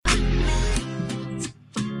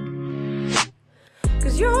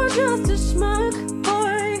just a schmuck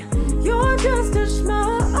boy. You're just a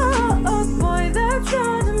schmuck boy. That's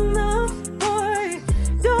not enough, boy.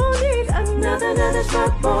 Don't need another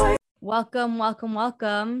schmuck boy.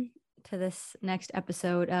 Welcome to this next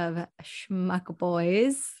episode of Schmuck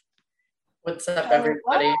Boys. What's up,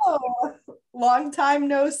 everybody? Hello. Long time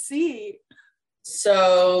no see.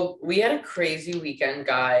 So we had a crazy weekend,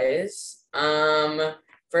 guys.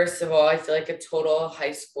 First of all, I feel like a total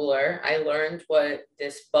high schooler. I learned what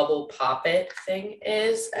this bubble pop it thing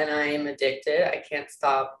is, and I am addicted. I can't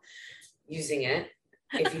stop using it.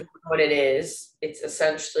 If you know what it is, it's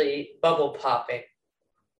essentially bubble popping.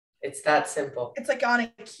 It's that simple. It's like on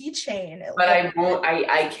a keychain. But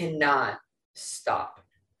I cannot stop.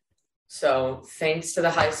 So thanks to the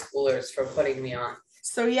high schoolers for putting me on.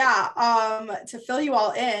 So yeah, to fill you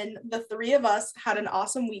all in, the three of us had an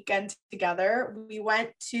awesome weekend together. We went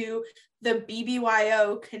to the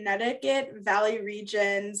BBYO Connecticut Valley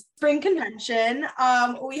Region's Spring Convention.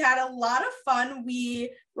 We had a lot of fun.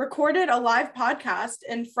 We recorded a live podcast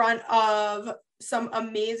in front of some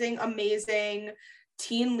amazing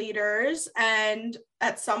teen leaders, and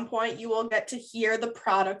at some point you will get to hear the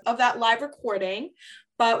product of that live recording.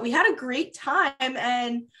 But we had a great time,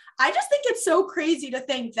 and I just think it's so crazy to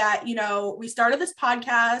think that, you know, we started this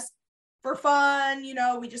podcast for fun. You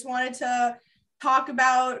know, we just wanted to talk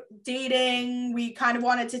about dating. We kind of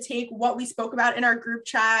wanted to take what we spoke about in our group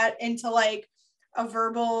chat into like a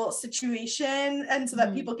verbal situation, and so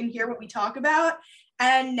that people can hear what we talk about.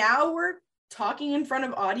 And now we're talking in front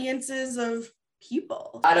of audiences of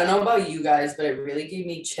people. I don't know about you guys, but it really gave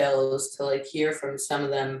me chills to like hear from some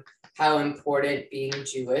of them how important being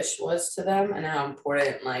Jewish was to them and how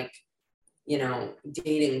important, like, you know,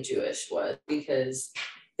 dating Jewish was, because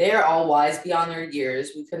they're all wise beyond their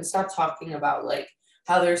years. We couldn't stop talking about like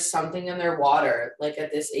how there's something in their water, like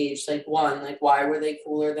at this age. Like, one, like, why were they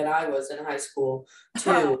cooler than I was in high school?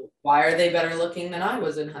 Two, why are they better looking than I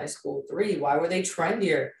was in high school? Three, why were they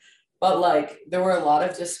trendier? But like, there were a lot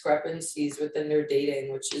of discrepancies within their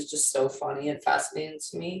dating, which is just so funny and fascinating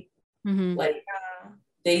to me. Mm-hmm. Like,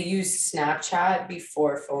 they used Snapchat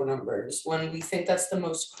before phone numbers, when we think that's the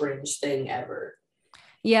most cringe thing ever.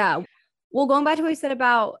 Yeah. Well, going back to what you said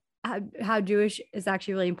about how Jewish is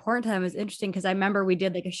actually really important to them is interesting, because I remember we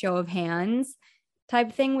did like a show of hands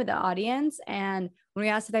type thing with the audience. And when we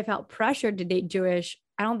asked if I felt pressured to date Jewish,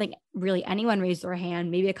 I don't think really anyone raised their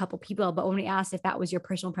hand, maybe a couple people. But when we asked if that was your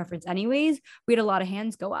personal preference anyways, we had a lot of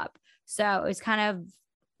hands go up. So it was kind of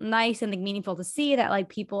nice and like meaningful to see that like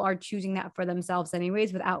people are choosing that for themselves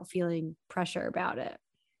anyways without feeling pressure about it.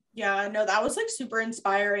 Yeah, no, that was like super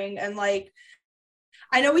inspiring. And like,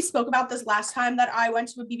 I know we spoke about this last time that I went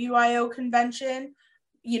to a BBYO convention,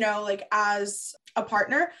 you know, like as a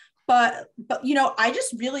partner, but you know, I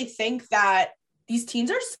just really think that these teens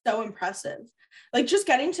are so impressive. Like, just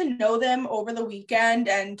getting to know them over the weekend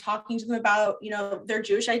and talking to them about, you know, their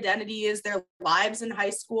Jewish identities, their lives in high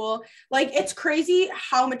school. Like, it's crazy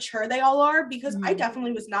how mature they all are, because I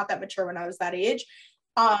definitely was not that mature when I was that age.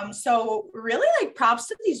 So really, like, props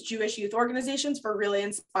to these Jewish youth organizations for really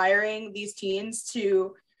inspiring these teens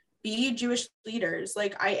to be Jewish leaders.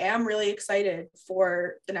 Like, I am really excited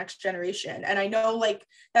for the next generation. And I know, like,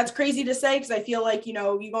 that's crazy to say, because I feel like, you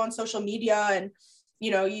know, you go on social media and,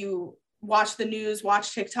 you know, you watch the news,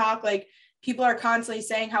 watch TikTok, like, people are constantly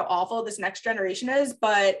saying how awful this next generation is.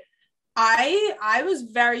 But I was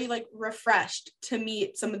very like refreshed to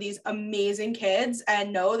meet some of these amazing kids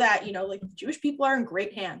and know that, you know, like, Jewish people are in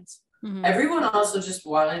great hands. Mm-hmm. Everyone also just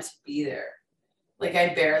wanted to be there. Like,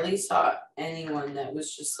 I barely saw anyone that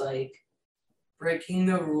was just like breaking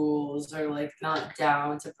the rules or like not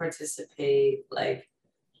down to participate. Like,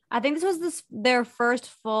 I think this was their first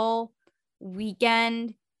full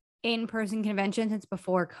weekend in-person convention since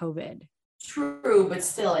before COVID. True, but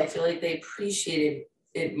still, I feel like they appreciated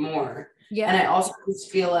it more. Yeah. And I also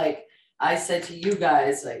just feel like I said to you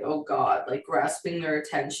guys, like, oh God, like, grasping their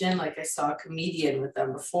attention. Like, I saw a comedian with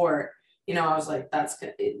them before, you know, I was like,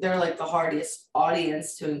 they're like the hardest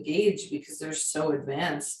audience to engage because they're so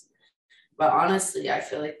advanced. But honestly, I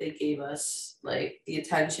feel like they gave us like the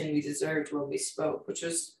attention we deserved when we spoke, which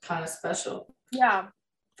was kind of special. Yeah,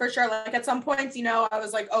 for sure. Like, at some points, you know, I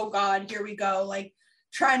was like, oh God, here we go. Like,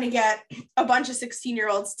 trying to get a bunch of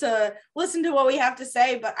 16-year-olds to listen to what we have to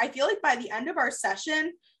say. But I feel like by the end of our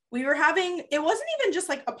session, it wasn't even just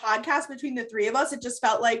like a podcast between the three of us. It just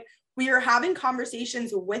felt like we were having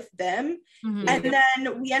conversations with them. Mm-hmm. And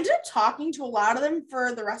then we ended up talking to a lot of them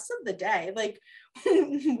for the rest of the day. Like,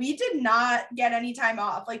 we did not get any time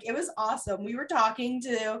off. Like, it was awesome. We were talking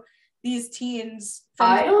to these teens.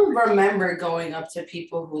 I don't remember going up to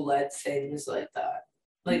people who led things like that.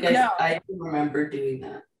 Like No. I remember doing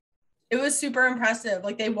that. It was super impressive.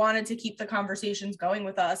 Like they wanted to keep the conversations going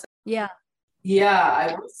with us. Yeah. Yeah,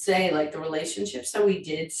 I would say like the relationships that we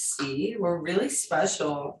did see were really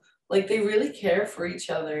special. Like they really care for each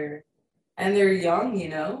other and they're young, you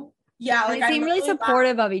know? Yeah, And like they seem really literally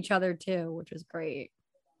supportive of each other too, which was great.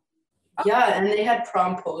 Yeah, and they had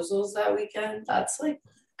promposals that weekend. That's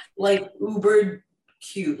like uber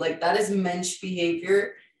cute. Like that is mensch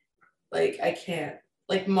behavior. Like I can't.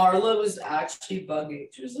 Like Marla was actually bugging.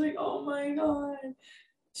 She was like, "Oh my god."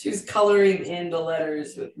 She was coloring in the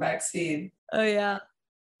letters with Maxine. Oh yeah.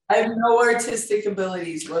 I have no artistic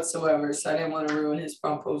abilities whatsoever, so I didn't want to ruin his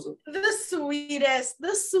promposal.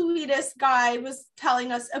 the sweetest guy was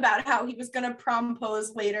telling us about how he was gonna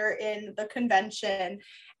propose later in the convention.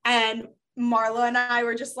 And Marla and I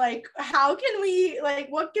were just like, how can we, like,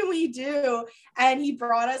 what can we do? And he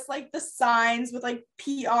brought us like the signs with like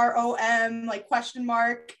PROM, like question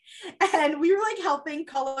mark. And we were like helping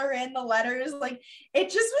color in the letters. Like it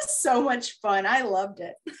just was so much fun. I loved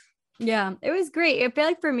it. Yeah, it was great. I feel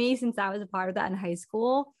like for me, since I was a part of that in high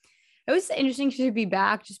school, it was interesting to be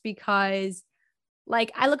back just because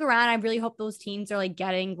like I look around, I really hope those teens are like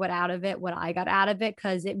getting what I got out of it,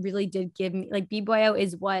 because it really did give me like BBYO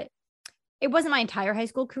is what it wasn't my entire high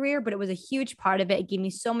school career, but it was a huge part of it. It gave me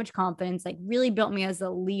so much confidence, like really built me as a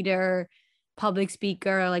leader, public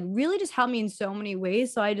speaker, like really just helped me in so many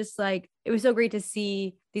ways. So I just like, it was so great to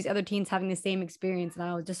see these other teens having the same experience. And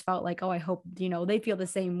I just felt like, oh, I hope, you know, they feel the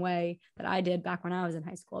same way that I did back when I was in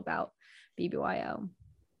high school about BBYO.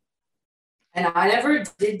 And I never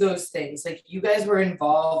did those things. Like you guys were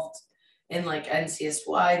involved in like NCSY,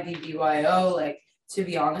 BBYO. Like to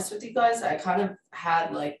be honest with you guys, I kind of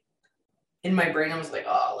had like in my brain, I was like,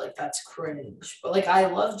 oh, like that's cringe. But like I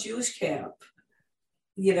love Jewish camp,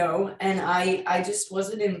 you know, and I just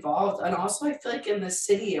wasn't involved. And also I feel like in the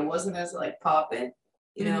city it wasn't as like poppin',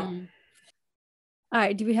 you know. Mm-hmm. All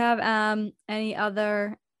right. Do we have any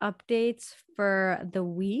other updates for the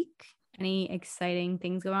week? Any exciting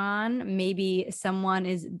things going on? Maybe someone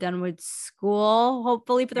is done with school,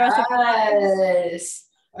 hopefully for the rest of their lives. Yes.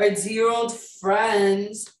 Our dear old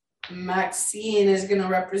friends, Maxine, is gonna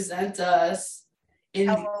represent us in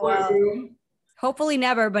the courtroom. Hopefully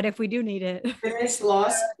never, but if we do need it. Finished law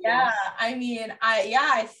school. Yeah, I mean,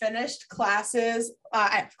 I finished classes.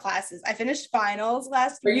 I finished finals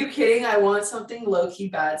last Are week. you kidding? I want something low-key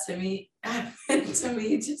bad to me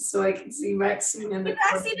just so I can see Maxine in the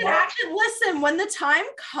Maxine in action. Listen, when the time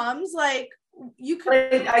comes, like you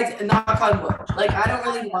could like, I knock on wood. Like I don't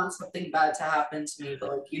really want something bad to happen to me, but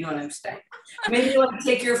like you know what I'm saying. Maybe like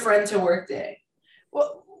take your friend to work day.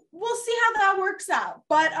 Well, we'll see how that works out.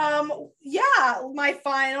 But yeah, my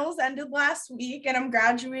finals ended last week and I'm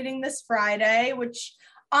graduating this Friday, which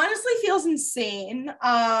honestly feels insane.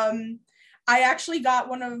 I actually got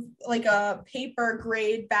one of like a paper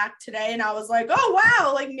grade back today and I was like, oh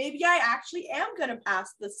wow, like maybe I actually am gonna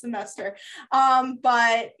pass this semester.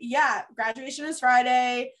 But yeah, graduation is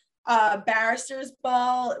Friday. Barrister's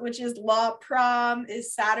Ball, which is law prom,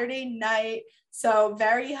 is Saturday night. So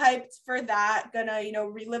very hyped for that. Gonna, you know,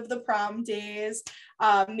 relive the prom days,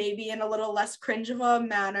 maybe in a little less cringe of a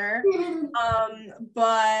manner.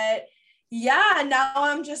 But yeah, now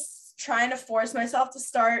I'm just trying to force myself to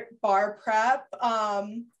start bar prep.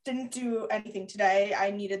 Didn't do anything today.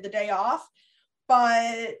 I needed the day off,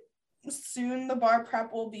 but soon the bar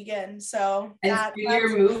prep will begin. So and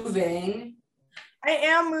you're moving. I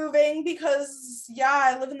am moving because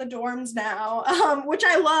I live in the dorms now, which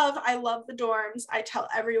I love. I love the dorms. I tell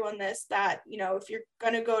everyone this, that, you know, if you're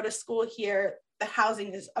going to go to school here, the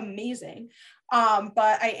housing is amazing.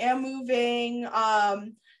 But I am moving,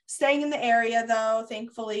 staying in the area though,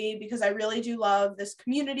 thankfully, because I really do love this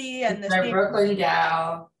community and this Brooklyn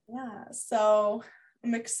gal. Yeah. So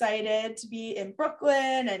I'm excited to be in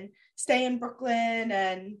Brooklyn and stay in Brooklyn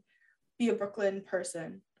and be a Brooklyn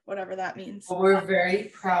person, whatever that means. Well, we're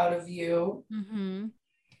very proud of you. Mm-hmm.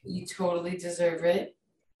 You totally deserve it.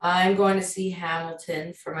 I'm going to see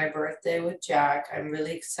Hamilton for my birthday with Jack. I'm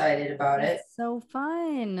really excited about it. So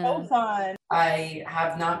fun. So fun. I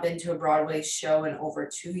have not been to a Broadway show in over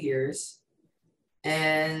 2 years.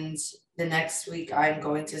 And the next week I'm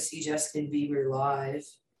going to see Justin Bieber live.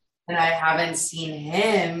 And I haven't seen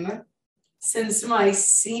him since my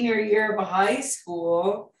senior year of high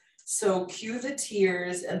school. So cue the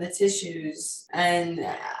tears and the tissues. And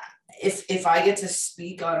if I get to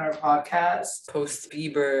speak on our podcast post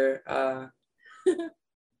Bieber,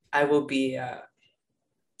 I will be a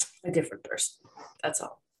different person. That's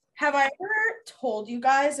all. Have I ever told you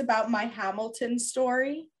guys about my Hamilton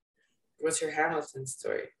story? What's your Hamilton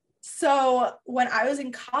story? So when I was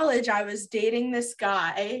in college, I was dating this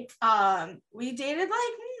guy. We dated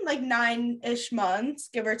like 9-ish months,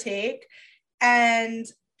 give or take. And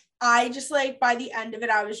I just like, by the end of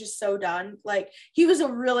it, I was just so done. Like, he was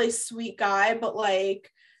a really sweet guy, but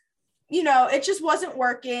like, you know, it just wasn't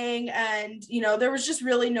working. And, you know, there was just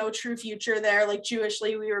really no true future there. Like,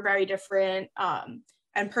 Jewishly, we were very different.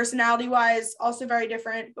 And personality wise, also very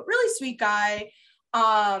different, but really sweet guy.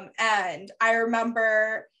 And I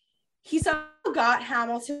remember he somehow got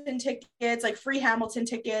Hamilton tickets, like free Hamilton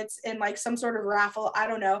tickets in like some sort of raffle. I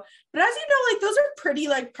don't know. But as you know, like those are pretty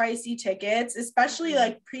like pricey tickets, especially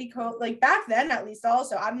like pre-COVID, like back then at least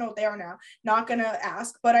also. I don't know what they are now. Not gonna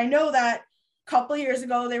ask. But I know that a couple of years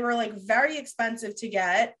ago, they were like very expensive to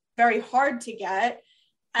get, very hard to get.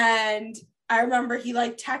 And I remember he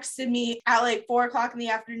like texted me at like 4:00 in the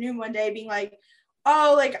afternoon one day being like,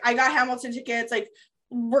 oh, like I got Hamilton tickets, like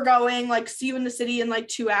we're going, like see you in the city in like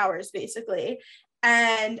 2 hours basically.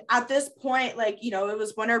 And at this point, like, you know, it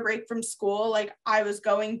was winter break from school. Like I was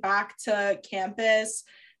going back to campus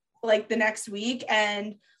like the next week.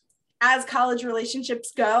 And as college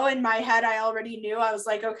relationships go, in my head, I already knew. I was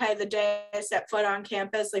like, okay, the day I set foot on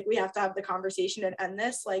campus, like we have to have the conversation and end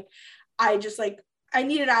this. Like I just like, I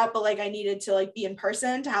needed out, but like I needed to like be in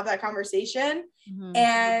person to have that conversation. Mm-hmm.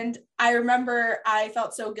 And I remember I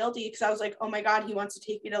felt so guilty because I was like, oh my God, he wants to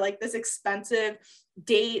take me to like this expensive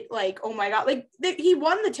date. Like, oh my God, like he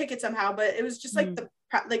won the ticket somehow, but it was just like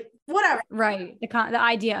like whatever. Right. The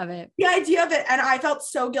idea of it. The idea of it. And I felt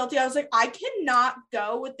so guilty. I was like, I cannot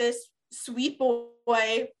go with this sweet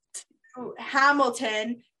boy to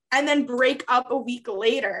Hamilton and then break up a week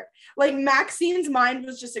later. Like Maxine's mind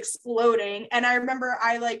was just exploding. And I remember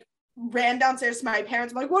I like ran downstairs to my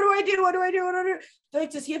parents. I'm like, what do I do? What do I do? What do I do? They're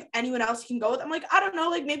like, does he have anyone else he can go with? I'm like, I don't know,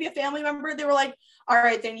 like maybe a family member. They were like, all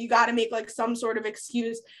right, then you got to make like some sort of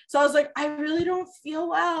excuse. So I was like, I really don't feel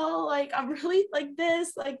well. Like, I'm really like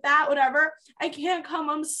this, like that, whatever. I can't come.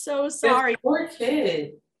 I'm so sorry. Poor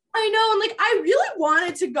kid. I know. And like, I really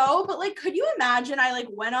wanted to go, but like, could you imagine? I like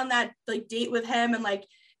went on that like date with him and like,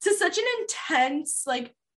 to such an intense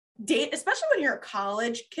like date, especially when you're a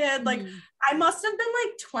college kid. Like I must have been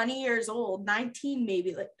like 20 years old, 19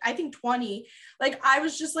 maybe, like I think 20. Like I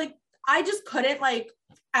was just like, I just couldn't like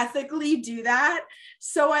ethically do that.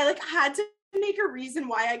 So I like had to make a reason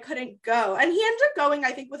why I couldn't go. And he ended up going, I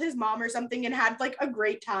think with his mom or something, and had like a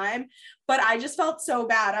great time. But I just felt so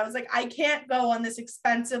bad. I was like, I can't go on this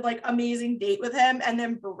expensive, like amazing date with him and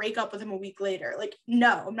then break up with him a week later. Like,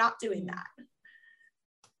 no, I'm not doing that.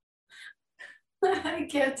 I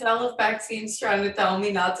can't tell if Maxine's trying to tell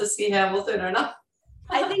me not to see Hamilton or not.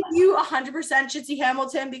 I think you 100% should see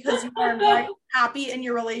Hamilton because you are very happy in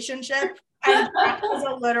your relationship. And Jack is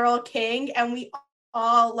a literal king, and we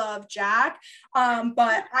all love Jack.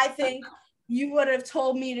 But I think you would have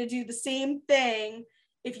told me to do the same thing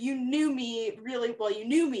if you knew me really well. You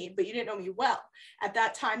knew me, but you didn't know me well at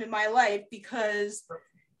that time in my life, because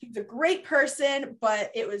he's a great person, but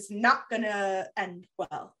it was not gonna end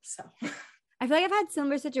well. So I feel like I've had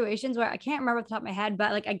similar situations where I can't remember off the top of my head,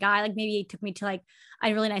 but like a guy like maybe took me to like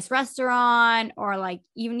a really nice restaurant or like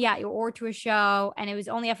even, or to a show. And it was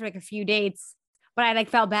only after like a few dates, but I like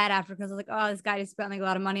felt bad after because I was like, oh, this guy just spent like a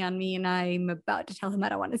lot of money on me and I'm about to tell him I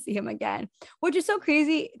don't want to see him again, which is so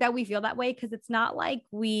crazy that we feel that way. Cause it's not like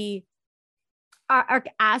we are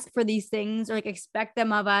asked for these things or like expect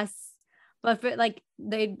them of us. But if it, like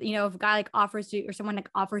they, if a guy like offers to, or someone like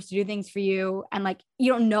offers to do things for you and like,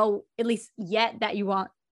 you don't know at least yet that you want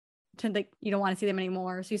to like, you don't want to see them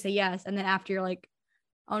anymore. So you say yes. And then after you're like,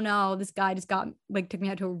 oh no, this guy just took me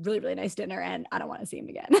out to a really, really nice dinner and I don't want to see him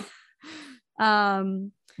again.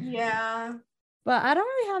 Yeah. But I don't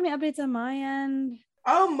really have any updates on my end.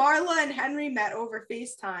 Oh, Marla and Henry met over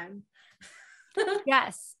FaceTime.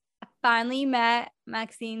 Yes. I finally met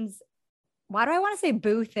Maxine's, why do I want to say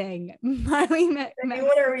boo thing? Finally met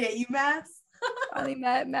what are we at UMass? Finally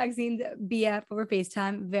met Maxine's BF over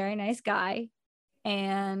FaceTime. Very nice guy.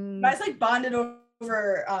 And you guys like bonded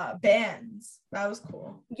over bands. That was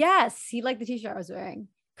cool. Yes, he liked the t-shirt I was wearing.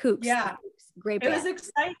 Coops. Yeah. Great band. It was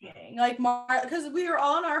exciting. Like because we were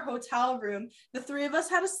all in our hotel room. The three of us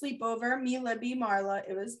had a sleepover. Me, Libby, Marla.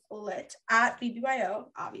 It was lit at BBYO,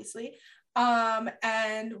 obviously.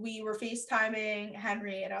 And we were FaceTiming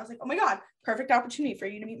Henry, and I was like, oh my God, perfect opportunity for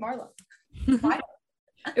you to meet Marla.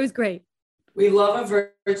 It was great. We love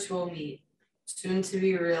a virtual meet, soon to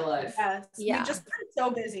be real life. Yes. Yeah. We just been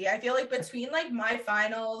so busy. I feel like between like my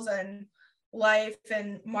finals and life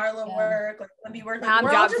and Marla work, like Libby work, like, I'm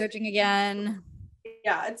job searching again.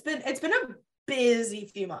 Yeah, it's been a busy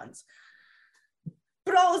few months,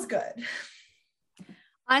 but all is good.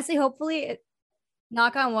 Honestly, hopefully,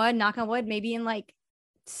 knock on wood, maybe in like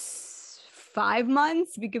 5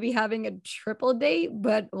 months, we could be having a triple date,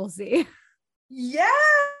 but we'll see. Yes.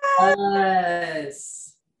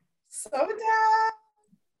 So down.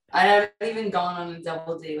 I haven't even gone on a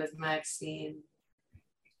double date with Maxine.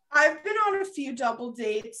 I've been on a few double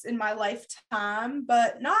dates in my lifetime,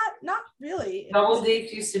 but not really. Double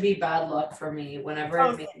dates used to be bad luck for me. Whenever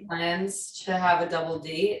I made plans to have a double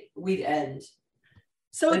date, we'd end.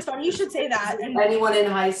 So it's funny you should say that. And anyone in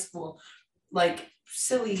high school, like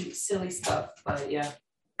silly stuff, but yeah.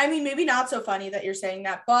 I mean, maybe not so funny that you're saying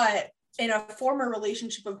that, but in a former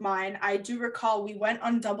relationship of mine, I do recall we went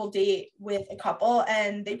on double date with a couple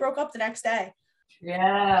and they broke up the next day.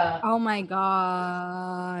 Yeah. Oh my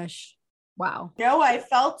gosh. Wow. No, I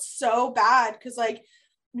felt so bad because like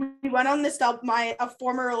we went on this a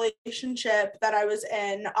former relationship that I was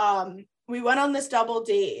in. We went on this double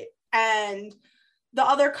date and the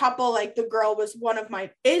other couple, like the girl is one of my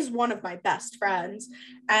best friends.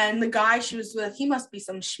 And the guy she was with, he must be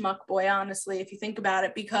some schmuck boy, honestly, if you think about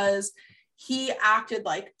it, because he acted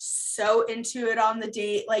like so into it on the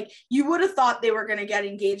date. Like you would have thought they were going to get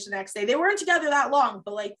engaged the next day. They weren't together that long,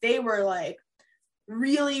 but like they were like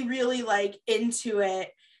really, really like into it.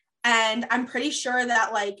 And I'm pretty sure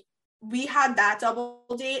that like we had that double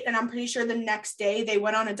date and I'm pretty sure the next day they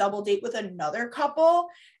went on a double date with another couple.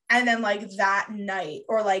 And then like that night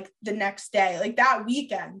or like the next day, like that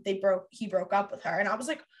weekend, he broke up with her. And I was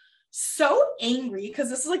like so angry because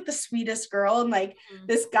this is like the sweetest girl. And like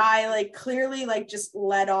this guy like clearly like just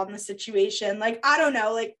led on the situation. Like, I don't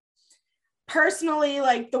know, like personally,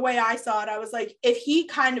 like the way I saw it, I was like, if he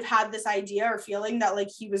kind of had this idea or feeling that like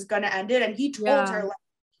he was going to end it and he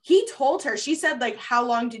told her, she said like, how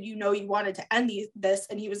long did you know you wanted to end this?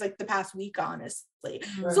 And he was like, the past week, honestly.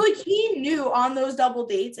 Right. So like he knew on those double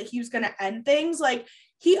dates that he was going to end things. Like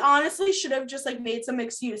he honestly should have just like made some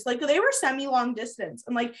excuse. Like they were semi-long distance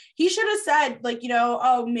and like he should have said like, you know,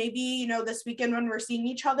 oh, maybe, you know, this weekend when we're seeing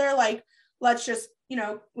each other, like, let's just, you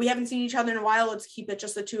know, we haven't seen each other in a while. Let's keep it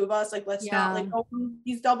just the two of us. Like, let's not like go on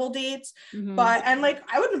these double dates. But, and like,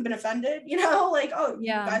 I wouldn't have been offended, you know, like, oh,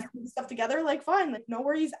 you guys do stuff together. Like, fine. Like, no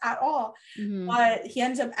worries at all. But he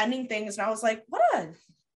ends up ending things. And I was like, what a...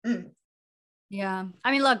 Yeah.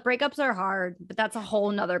 I mean, look, breakups are hard, but that's a whole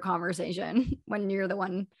nother conversation when you're the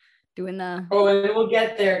one doing the... Oh, and we'll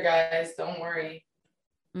get there, guys. Don't worry.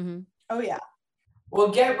 Oh, yeah. Well,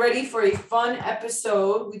 get ready for a fun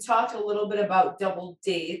episode. We talked a little bit about double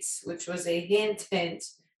dates, which was a hint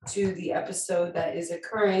to the episode that is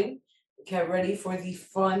occurring. Get ready for the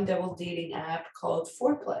fun double dating app called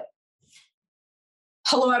FourPlay.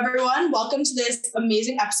 Hello, everyone. Welcome to this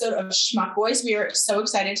amazing episode of Schmuck Boys. We are so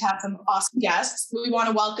excited to have some awesome guests. We want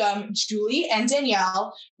to welcome Julie and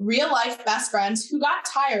Danielle, real-life best friends who got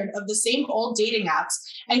tired of the same old dating apps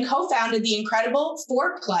and co-founded the incredible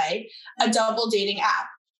FourPlay, a double dating app.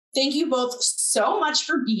 Thank you both so much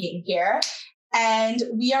for being here. And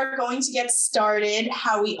we are going to get started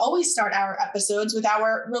how we always start our episodes with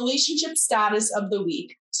our relationship status of the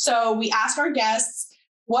week. So we ask our guests,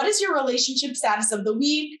 what is your relationship status of the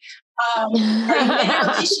week? Are you in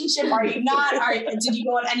a relationship? Are you not? Did you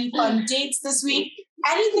go on any fun dates this week?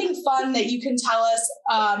 Anything fun that you can tell us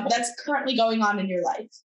that's currently going on in your life?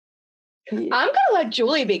 I'm going to let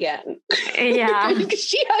Julie begin. Yeah. Because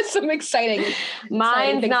she has some exciting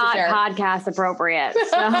Mine's not podcast appropriate.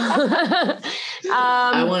 So.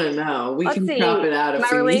 I want to know. We can crop it out if my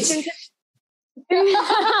we relationship.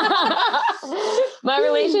 My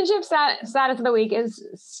relationship status of the week is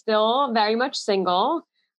still very much single.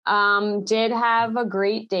 Did have a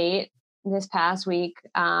great date this past week.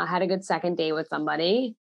 Had a good second date with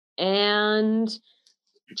somebody, and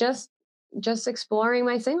just exploring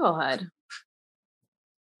my singlehood.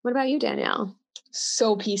 What about you, Danielle?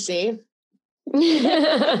 So PC.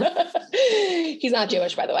 He's not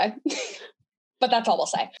Jewish, by the way, but that's all we'll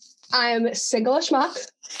say. I'm single as schmuck.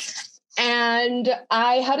 And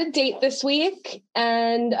I had a date this week,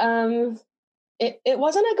 and it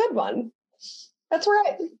wasn't a good one. That's where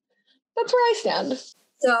I stand.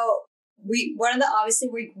 So we want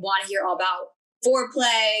to hear all about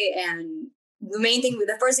FourPlay, and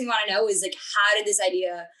the first thing we want to know is like, how did this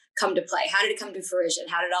idea come to play? How did it come to fruition?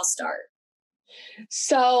 How did it all start?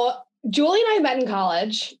 So Julie and I met in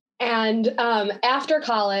college. And after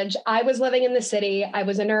college, I was living in the city. I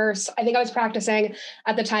was a nurse. I think I was practicing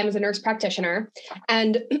at the time as a nurse practitioner.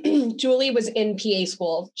 And Julie was in PA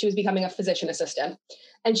school. She was becoming a physician assistant.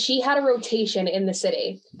 And she had a rotation in the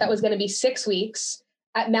city that was going to be 6 weeks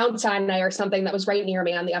at Mount Sinai or something that was right near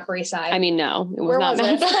me on the Upper East Side. I mean, no, it was Where not was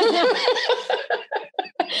Mount Sinai.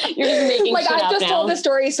 You're just making like shit I've up just now. told this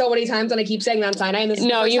story so many times and I keep saying Mount Sinai. And this is No,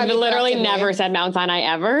 the first you've time literally corrected me. never said Mount Sinai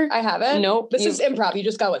ever. I haven't. Nope. This is improv. You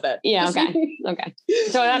just go with it. Yeah. Okay. Okay.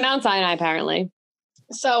 So at Mount Sinai, apparently.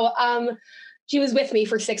 So she was with me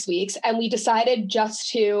for 6 weeks and we decided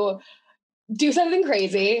just to do something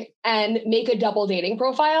crazy and make a double dating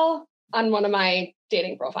profile on one of my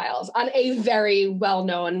dating profiles on a very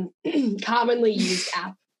well-known, commonly used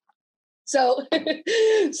app. So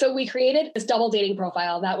we created this double dating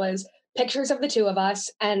profile that was pictures of the two of us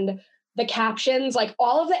and the captions, like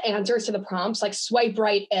all of the answers to the prompts, like swipe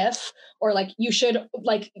right if, or like you should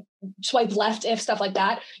like swipe left if, stuff like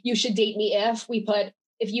that. You should date me if. We put,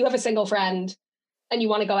 if you have a single friend and you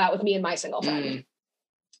want to go out with me and my single friend.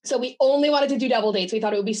 So we only wanted to do double dates. We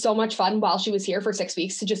thought it would be so much fun while she was here for 6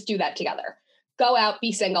 weeks to just do that together. Go out,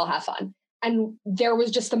 be single, have fun. And there was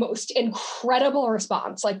just the most incredible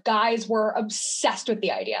response. Like guys were obsessed with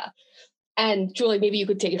the idea. And Julie, maybe you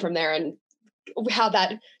could take it from there and how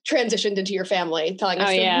that transitioned into your family, telling us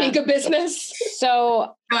to make a business.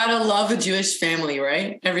 So gotta love a Jewish family,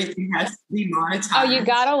 right? Everything has to be monetized. Oh, you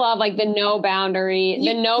gotta love like the no boundary.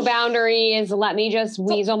 The no boundary is let me just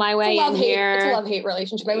weasel my way in here. It's a love-hate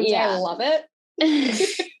relationship. I would say I love it.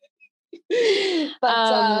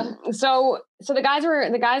 But so the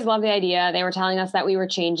guys loved the idea. They were telling us that we were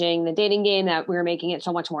changing the dating game, that we were making it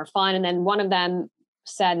so much more fun. And then one of them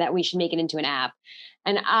said that we should make it into an app.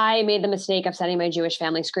 And I made the mistake of sending my Jewish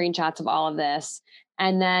family screenshots of all of this.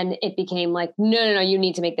 And then it became like, no, you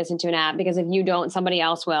need to make this into an app because if you don't, somebody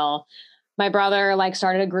else will. My brother like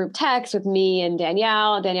started a group text with me and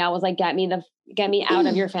Danielle. Danielle was like, get me out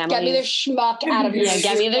of your family. Get me the schmuck out of your family.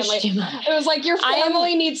 Get me the schmuck. It was like, your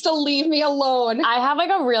family needs to leave me alone. I have like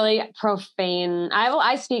a really profane,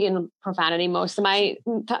 I speak in profanity most of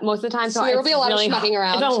the time. So there will be a lot really, of schmucking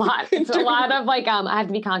around. It's a lot. It's a lot of like, I have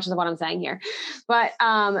to be conscious of what I'm saying here. But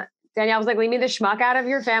Danielle was like, leave me the schmuck out of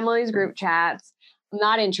your family's group chats. I'm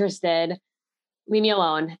not interested. Leave me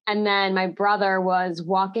alone. And then my brother was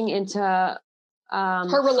walking into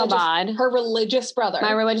Chabad. Her religious brother.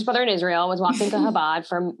 My religious brother in Israel was walking to Chabad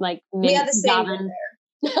from like we have the same daven.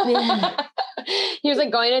 He was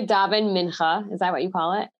like going to daven mincha. Is that what you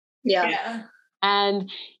call it? Yeah.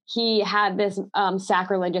 And he had this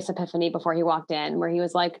sacrilegious epiphany before he walked in where he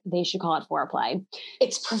was like, they should call it FourPlay.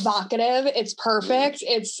 It's provocative. It's perfect.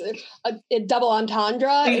 It's a double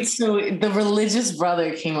entendre. Wait, so the religious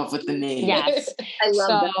brother came up with the name. Yes. I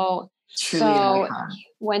love that. So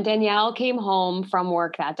when Danielle came home from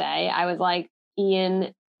work that day, I was like,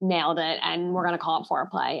 Ian nailed it and we're going to call it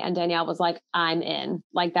FourPlay. And Danielle was like, I'm in.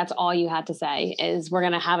 Like, that's all you had to say is we're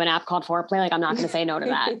going to have an app called FourPlay. Like, I'm not going to say no to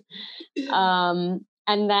that.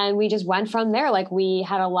 And then we just went from there. Like we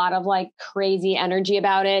had a lot of like crazy energy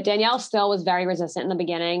about it. Danielle still was very resistant in the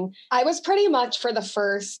beginning. I was pretty much for the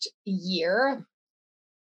first year.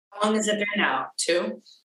 How long has it been now? 2?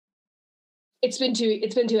 It's been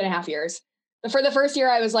 2.5 years. For the first year,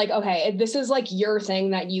 I was like, okay, this is like your thing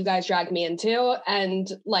that you guys dragged me into.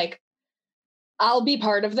 And like, I'll be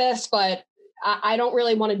part of this, but I don't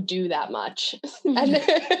really want to do that much. And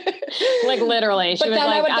like literally, she was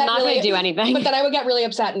like, I'm not going to do anything. But then I would get really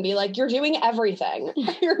upset and be like, you're doing everything.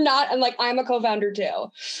 You're not. And like, I'm a co-founder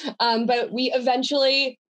too. But we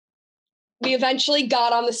eventually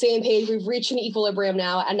got on the same page. We've reached an equilibrium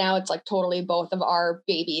now. And now it's like totally both of our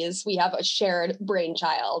babies. We have a shared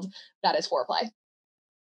brainchild that is FourPlay.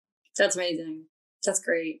 That's amazing. That's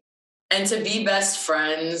great. And to be best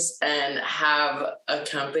friends and have a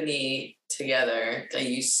company together that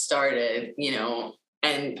you started, you know,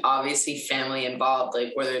 and obviously family involved,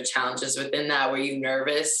 like were there challenges within that? Were you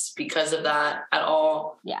nervous because of that at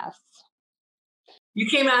all? Yes. You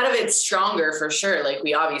came out of it stronger for sure. Like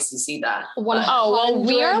we obviously see that. We're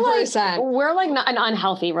like not an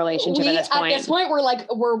unhealthy relationship at this point. At this point,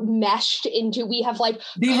 we're meshed into. We have like.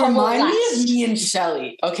 They remind me of me and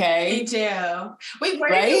Shelly. Okay, they do. Wait,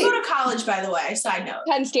 where did you go to college? By the way, side note.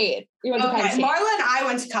 Penn State. You went to Penn State. Marla and I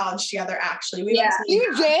went to college together. Actually,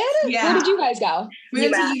 you did. Yeah. Where did you guys go? We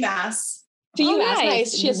went to UMass. To UMass,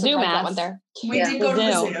 nice. She has some friends that went there. We did go to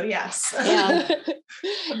the zoo, yes. Yeah.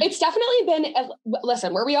 It's definitely been,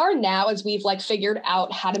 listen, where we are now is we've like figured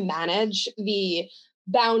out how to manage the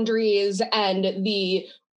boundaries and the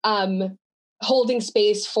holding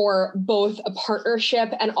space for both a partnership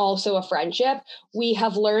and also a friendship. We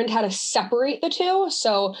have learned how to separate the two.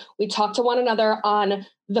 So we talk to one another on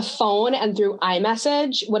the phone and through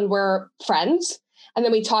iMessage when we're friends. And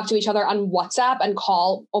then we talk to each other on WhatsApp and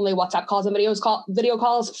call only WhatsApp calls and video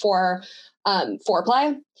calls for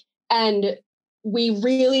FourPlay. And we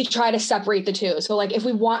really try to separate the two. So like if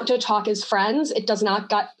we want to talk as friends, it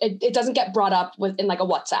doesn't get brought up in like a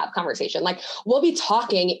WhatsApp conversation. Like we'll be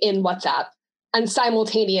talking in WhatsApp and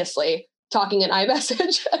simultaneously talking in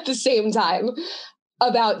iMessage at the same time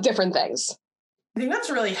about different things. I think that's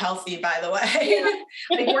really healthy, by the way.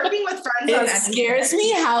 Like working with friends on It scares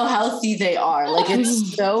me how healthy they are. Like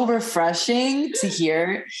it's so refreshing to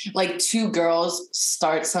hear like two girls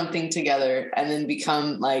start something together and then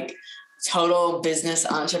become like total business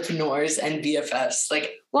entrepreneurs and BFFs.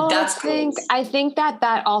 Like that's cool. I think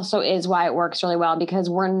that also is why it works really well, because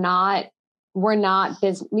we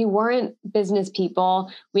weren't business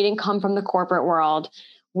people. We didn't come from the corporate world.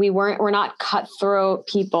 We're not cutthroat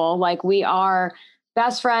people. Like we are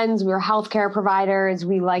best friends. We're healthcare providers.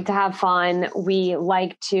 We like to have fun. We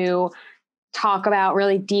like to talk about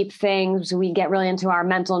really deep things. We get really into our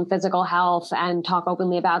mental and physical health and talk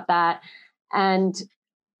openly about that, and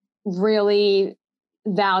really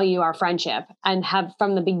value our friendship, and have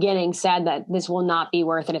from the beginning said that this will not be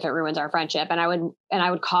worth it if it ruins our friendship. And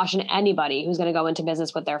I would caution anybody who's going to go into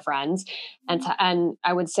business with their friends. And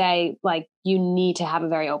I would say, like, you need to have a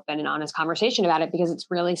very open and honest conversation about it, because it's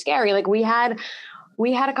really scary. Like we had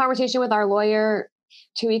a conversation with our lawyer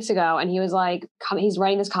 2 weeks ago, and he was like, he's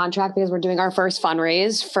writing this contract because we're doing our first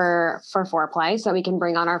fundraise for FourPlay, so we can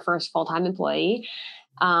bring on our first full-time employee.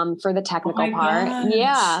 For the technical part. Gosh.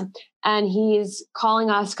 Yeah. And he's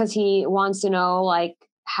calling us because he wants to know like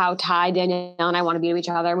how tied Danielle and I want to be to each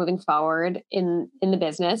other moving forward in the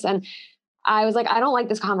business. And I was like, I don't like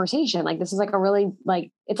this conversation. Like, this is like a really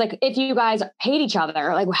like, it's like, if you guys hate each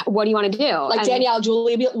other, like, what do you want to do? Like and Danielle,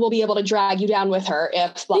 Julie will be able to drag you down with her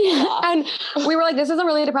if blah, blah, blah. And we were like, this is a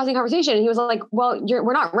really depressing conversation. And he was like, well,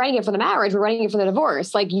 we're not writing it for the marriage. We're writing it for the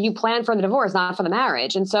divorce. Like you plan for the divorce, not for the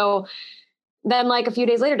marriage. And so then like a few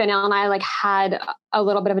days later, Danielle and I like had a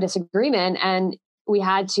little bit of a disagreement, and we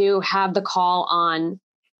had to have the call on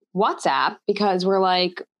WhatsApp, because we're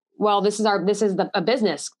like, well, this is a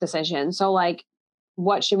business decision. So like,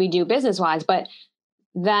 what should we do business wise? But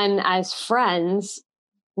then as friends,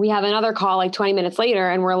 we have another call like 20 minutes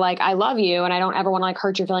later, and we're like, I love you, and I don't ever want to like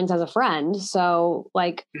hurt your feelings as a friend. So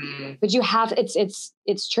like, but you have,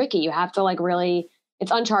 it's tricky. You have to like really,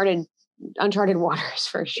 it's uncharted waters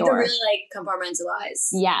for sure. To really like compartmentalize.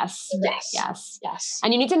 Yes.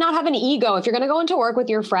 And you need to not have an ego. If you're going to go into work with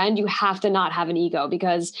your friend, you have to not have an ego,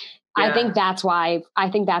 because I think that's why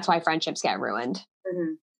friendships get ruined.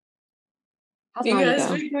 Mm-hmm. You guys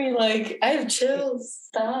make me like, I have chills.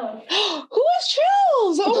 Stop. Who has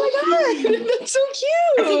chills? Oh my God. That's so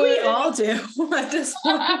cute. I think we all do at this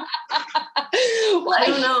point. Well, I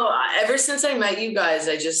don't know. Ever since I met you guys,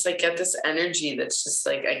 I just like get this energy that's just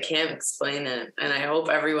like, I can't explain it. And I hope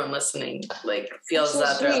everyone listening like feels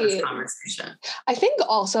that throughout this conversation. I think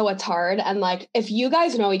also it's hard. And like, if you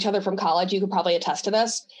guys know each other from college, you could probably attest to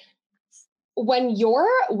this. When you're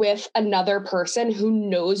with another person who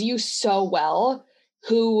knows you so well,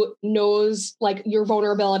 who knows like your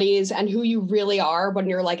vulnerabilities and who you really are when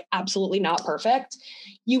you're like absolutely not perfect,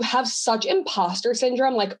 you have such imposter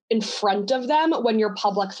syndrome like in front of them when you're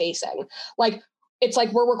public facing. Like, it's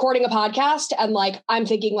like we're recording a podcast and like I'm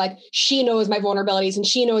thinking like she knows my vulnerabilities and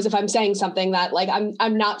she knows if I'm saying something that like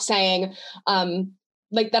I'm not saying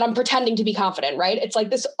like that I'm pretending to be confident, right? It's like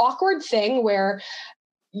this awkward thing where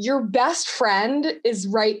your best friend is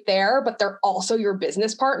right there, but they're also your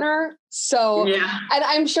business partner. So, yeah. And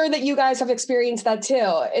I'm sure that you guys have experienced that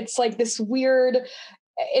too. It's like this weird,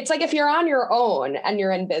 it's like if you're on your own and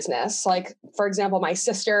you're in business, like for example, my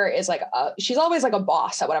sister is like, she's always like a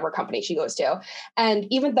boss at whatever company she goes to. And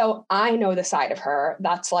even though I know the side of her,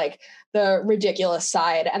 that's like the ridiculous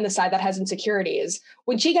side and the side that has insecurities,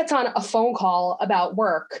 when she gets on a phone call about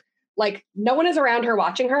work, like no one is around her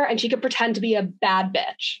watching her and she could pretend to be a bad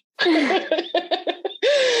bitch.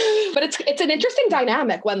 But it's an interesting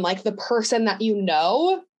dynamic when like the person that you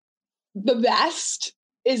know the best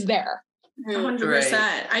is there. 100%.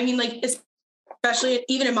 Right. I mean, like, especially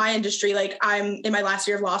even in my industry, like I'm in my last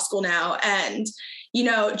year of law school now. And, you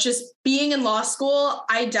know, just being in law school,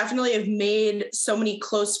 I definitely have made so many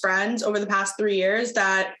close friends over the past 3 years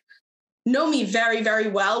that know me very, very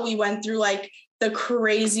well. We went through like the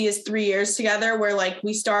craziest 3 years together where like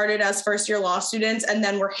we started as first year law students and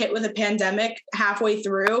then we're hit with a pandemic halfway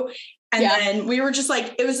through. And then we were just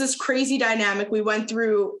like, it was this crazy dynamic. We went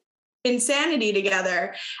through insanity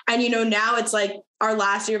together. And, you know, now it's like our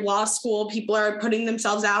last year of law school, people are putting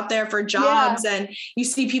themselves out there for jobs and you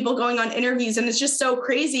see people going on interviews and it's just so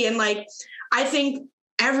crazy. And like, I think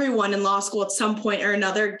everyone in law school at some point or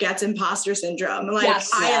another gets imposter syndrome. Like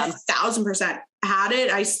I 1,000% had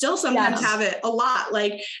it. I still sometimes have it a lot.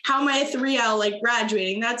 Like, how am I a 3L, like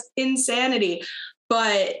graduating? That's insanity.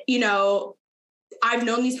 But, you know, I've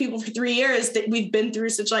known these people for 3 years, that we've been through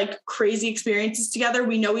such like crazy experiences together.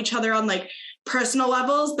 We know each other on like personal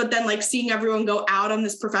levels, but then like seeing everyone go out on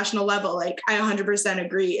this professional level, like I 100%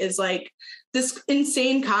 agree, is like this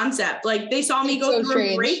insane concept. Like they saw me go through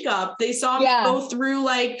a breakup. They saw me go through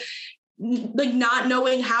like not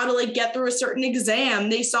knowing how to like get through a certain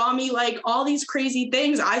exam. They saw me like all these crazy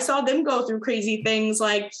things. I saw them go through crazy things.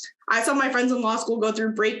 Like I saw my friends in law school go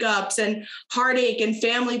through breakups and heartache and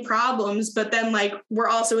family problems, but then like we're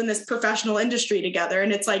also in this professional industry together.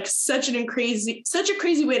 And it's like such a crazy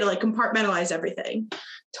way to like compartmentalize everything.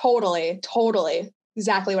 Totally.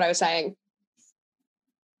 Exactly what I was saying.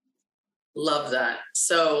 Love that.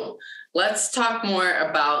 So let's talk more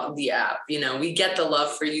about the app. You know, we get the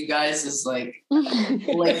love for you guys is like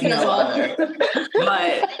no other.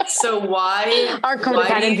 But so why our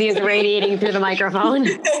codependency is radiating through the microphone?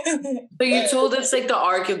 So you told us like the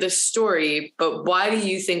arc of the story, but why do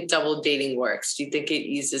you think double dating works? Do you think it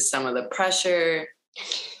eases some of the pressure?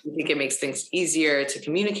 Do you think it makes things easier to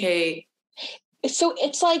communicate? So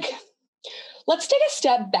it's like, let's take a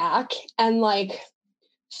step back and like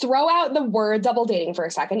throw out the word double dating for a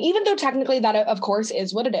second, even though technically that of course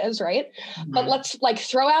is what it is, right? Mm-hmm. But let's like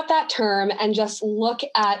throw out that term and just look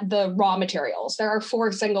at the raw materials. There are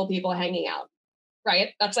 4 single people hanging out,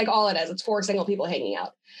 right? That's like all it is. It's 4 single people hanging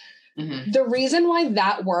out. Mm-hmm. The reason why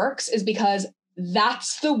that works is because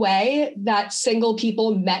that's the way that single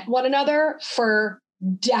people met one another for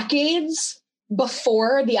decades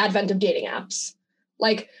before the advent of dating apps.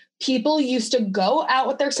 Like, people used to go out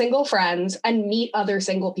with their single friends and meet other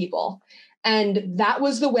single people. And that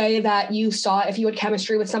was the way that you saw if you had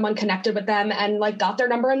chemistry with someone, connected with them and like got their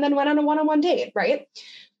number and then went on a one-on-one date, right?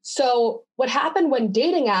 So what happened when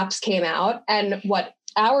dating apps came out, and what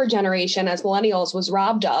our generation as millennials was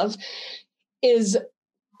robbed of, is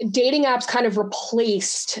dating apps kind of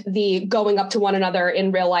replaced the going up to one another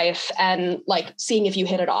in real life and like seeing if you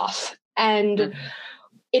hit it off. And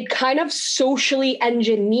it kind of socially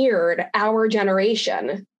engineered our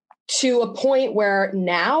generation to a point where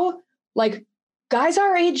now, like, guys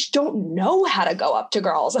our age don't know how to go up to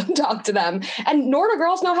girls and talk to them, and nor do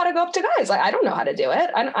girls know how to go up to guys. Like, I don't know how to do it.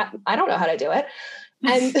 I don't know how to do it.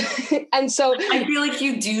 And and so I feel like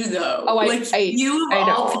you do though. Oh,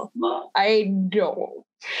 I don't.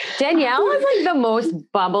 Danielle is like the most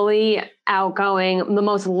bubbly, outgoing, the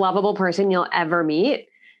most lovable person you'll ever meet.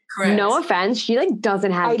 Correct. No offense, she like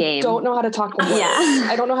doesn't have game. I don't know how to talk to girls. Yeah.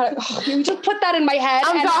 I don't know how to. You just put that in my head,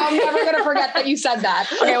 and I'm never gonna forget that you said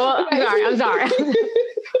that. Okay, well, I'm sorry. But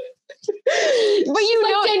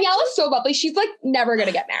you know, Danielle is so bubbly. She's like never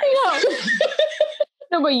gonna get married.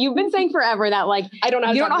 No, but you've been saying forever that like I don't know.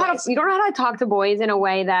 How you don't know how to talk to boys in a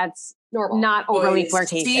way that's normal, not overly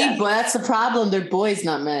flirtatious. See, but that's the problem. They're boys,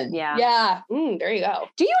 not men. Yeah. Yeah. There you go.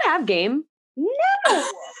 Do you have game? No.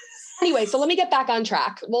 Anyway, so let me get back on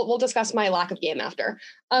track. We'll discuss my lack of game after.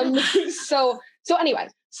 So anyway,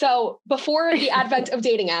 so before the advent of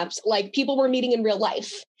dating apps, like, people were meeting in real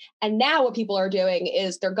life. And now what people are doing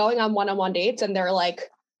is they're going on one-on-one dates and they're like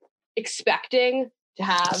expecting to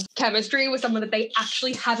have chemistry with someone that they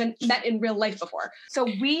actually haven't met in real life before. So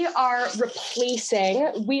we are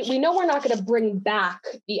replacing, we know we're not going to bring back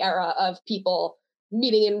the era of people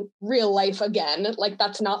meeting in real life again. Like,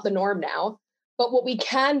 that's not the norm now. But what we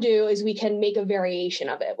can do is we can make a variation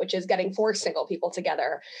of it, which is getting 4 single people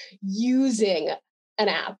together using an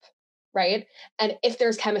app, right? And if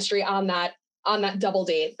there's chemistry on that double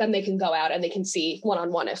date, then they can go out and they can see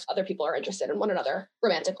one-on-one if other people are interested in one another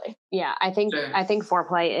romantically. Yeah, I think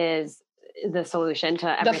FourPlay is the solution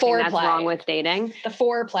to everything that's wrong with dating. The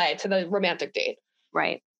FourPlay to the romantic date.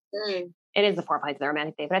 Right. It is the FourPlay to the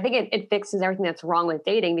romantic date. But I think it fixes everything that's wrong with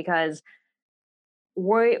dating, because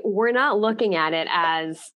we're not looking at it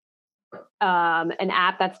as an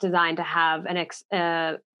app that's designed to have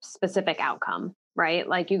a specific outcome, right?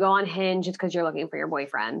 Like, you go on Hinge, it's because you're looking for your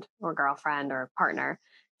boyfriend or girlfriend or partner.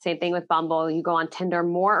 Same thing with Bumble. You go on Tinder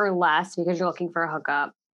more or less because you're looking for a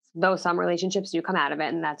hookup, though some relationships do come out of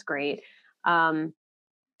it, and that's great. So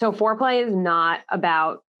FourPlay is not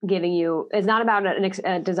about it's not about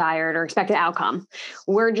a desired or expected outcome.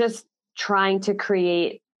 We're just trying to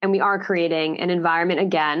create, and we are creating, an environment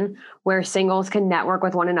again where singles can network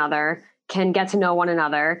with one another, can get to know one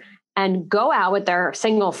another, and go out with their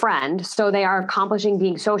single friend. So they are accomplishing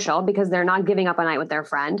being social because they're not giving up a night with their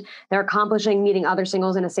friend. They're accomplishing meeting other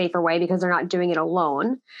singles in a safer way because they're not doing it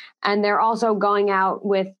alone. And they're also going out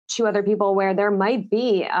with 2 other people where there might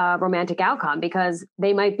be a romantic outcome because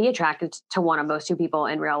they might be attracted to one of those 2 people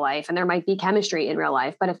in real life, and there might be chemistry in real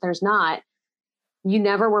life. But if there's not, you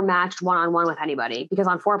never were matched one-on-one with anybody, because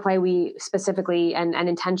on FourPlay, we specifically and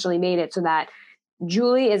intentionally made it so that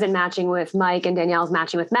Julie isn't matching with Mike and Danielle's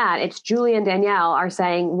matching with Matt. It's Julie and Danielle are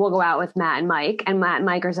saying, we'll go out with Matt and Mike. And Matt and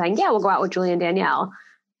Mike are saying, yeah, we'll go out with Julie and Danielle.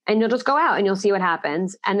 And you'll just go out and you'll see what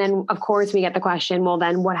happens. And then, of course, we get the question, well,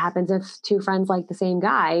 then what happens if 2 friends like the same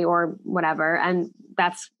guy or whatever? And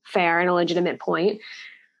that's fair and a legitimate point.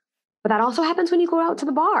 But that also happens when you go out to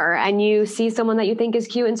the bar and you see someone that you think is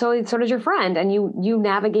cute, and so does your friend, and you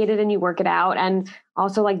navigate it and you work it out. And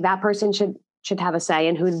also, like, that person should have a say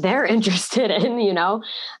in who they're interested in, you know.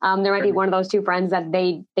 There might be one of those 2 friends that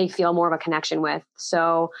they feel more of a connection with.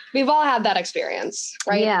 So we've all had that experience,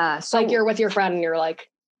 right? Yeah. So like, you're with your friend and you're like,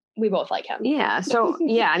 we both like him. Yeah. So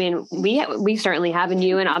yeah, I mean, we certainly have, and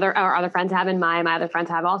you and our other friends have, and my other friends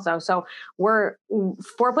have also. So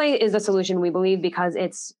FourPlay is a solution, we believe, because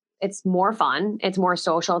it's more fun, it's more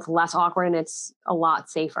social, it's less awkward, and it's a lot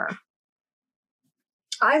safer.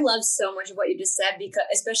 I love so much of what you just said,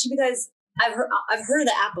 especially because I've heard of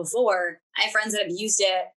the app before. I have friends that have used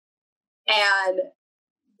it, and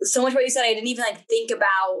so much what you said, I didn't even like think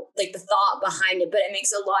about like the thought behind it, but it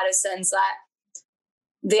makes a lot of sense that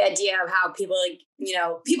the idea of how people, like, you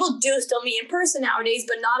know, people do still meet in person nowadays,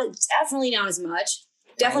 but definitely not as much.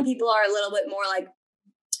 Definitely people are a little bit more like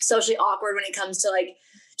socially awkward when it comes to like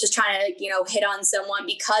just trying to, like, you know, hit on someone,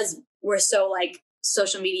 because we're so like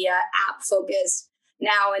social media app focused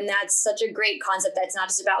now. And that's such a great concept. That's not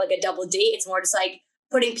just about like a double date. It's more just like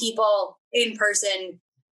putting people in person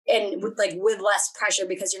and with less pressure,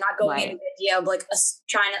 because you're not going into the idea of like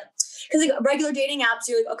trying to, because like regular dating apps,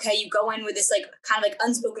 you're like, okay, you go in with this like kind of like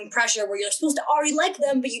unspoken pressure where you're supposed to already like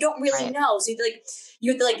them, but you don't really know. So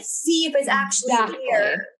you have to like see if it's actually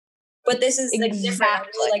there. But this is like different. I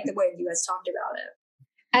really like the way you guys talked about it.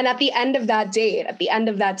 And at the end of that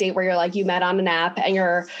date where you're like, you met on an app and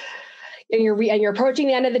you're approaching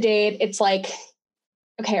the end of the date, it's like,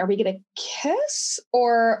 okay, are we going to kiss?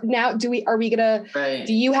 Or now do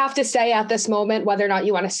you have to say at this moment whether or not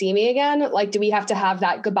you want to see me again? Like, do we have to have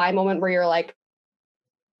that goodbye moment where you're like,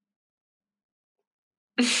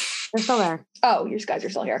 we're still there. Oh, you guys are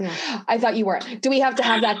still here. Yeah. I thought you weren't. Do we have to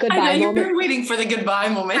have that goodbye I know, moment? you're waiting for the goodbye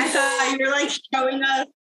moment. I thought you were like showing us.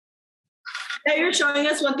 Now you're showing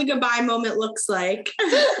us what the goodbye moment looks like.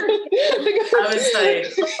 I was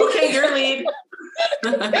like, okay, your lead.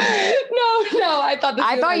 No, I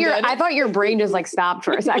thought your brain just like stopped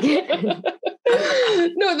for a second.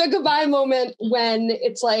 No, the goodbye moment when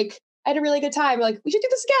it's like, I had a really good time. Like, we should do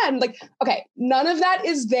this again. Like, okay, none of that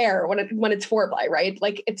is there when it's FourPlay, right?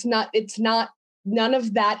 Like, it's not, none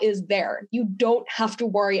of that is there. You don't have to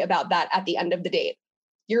worry about that at the end of the date.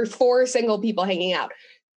 You're 4 single people hanging out.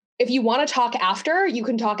 If you want to talk after, you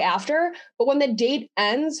can talk after. But when the date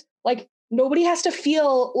ends, like, nobody has to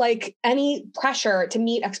feel like any pressure to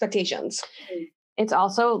meet expectations. It's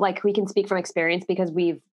also like, we can speak from experience because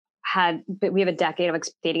we have a decade of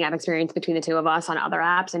dating app experience between the 2 of us on other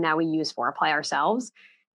apps. And now we use FourPlay ourselves.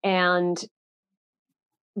 And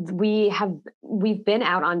we've been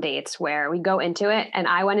out on dates where we go into it. And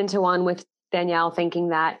I went into one with Danielle thinking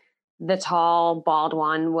that the tall, bald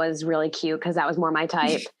one was really cute because that was more my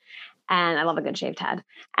type. And I love a good shaved head.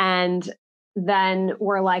 And then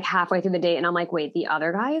we're like halfway through the date and I'm like, wait, the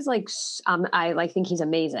other guy is like, I like think he's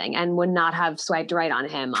amazing, and would not have swiped right on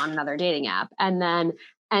him on another dating app. And then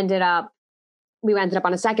we ended up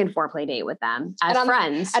on a second FourPlay date with them as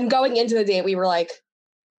friends. And going into the date, we were like,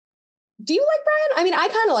 do you like Brian? I mean, I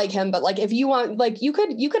kind of like him, but like, if you want, like, you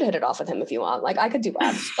could hit it off with him if you want. Like, I could do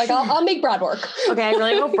Brad. Like, I'll make Brad work. Okay, I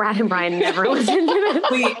really hope Brad and Brian never listen to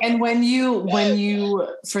this. Wait, and when you,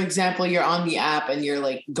 for example, you're on the app and you're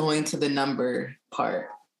like going to the number part,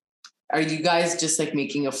 are you guys just like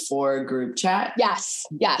making a 4 group chat? Yes.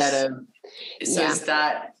 Is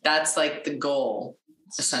that's like the goal?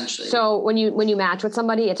 Essentially. So when you match with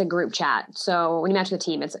somebody, it's a group chat. So when you match with a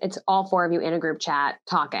team, it's all 4 of you in a group chat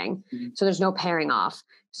talking. Mm-hmm. So there's no pairing off.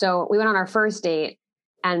 So we went on our first date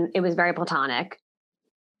and it was very platonic.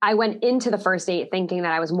 I went into the first date thinking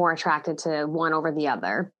that I was more attracted to one over the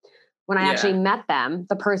other. When I actually met them,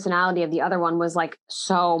 the personality of the other one was like,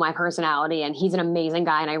 so my personality, and he's an amazing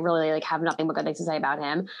guy. And I really like have nothing but good things to say about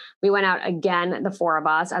him. We went out again, the 4 of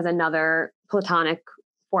us, as another platonic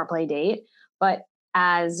FourPlay date. But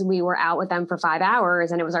as we were out with them for 5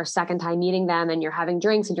 hours and it was our second time meeting them and you're having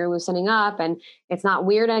drinks and you're loosening up and it's not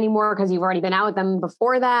weird anymore because you've already been out with them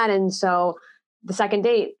before that. And so the second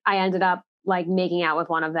date, I ended up like making out with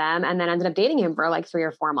one of them and then ended up dating him for like 3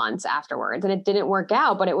 or 4 months afterwards. And it didn't work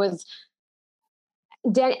out, but it was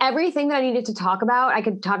everything that I needed to talk about. I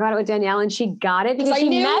could talk about it with Danielle and she got it because she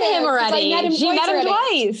met him already. She met him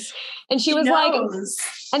twice. And she was like,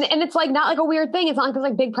 and it's like, not like a weird thing. It's not like there's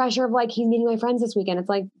like big pressure of like, he's meeting my friends this weekend. It's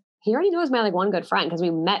like, he already knows my like one good friend because we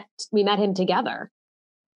met him together.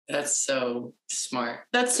 That's so smart.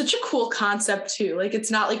 That's such a cool concept too. Like, it's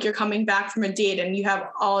not like you're coming back from a date and you have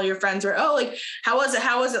all your friends or, oh, like, how was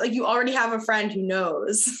it? Like, you already have a friend who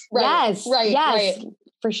knows. Right. Right.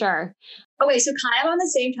 For sure. Okay, so kind of on the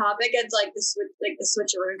same topic as like the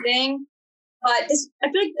switcheroo thing, but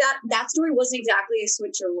I feel like that story wasn't exactly a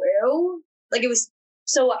switcheroo. Like it was.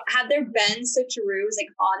 So have there been switcheroos like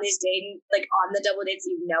on this date, like on the double dates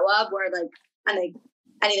you know of, where like and like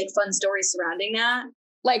any like fun stories surrounding that?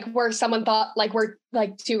 Like where someone thought like where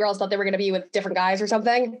like 2 girls thought they were going to be with different guys or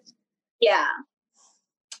something. Yeah.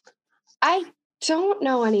 I don't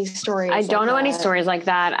know any stories. I don't know any stories like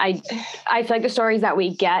that. I feel like the stories that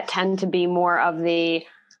we get tend to be more of the,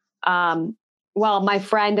 well, my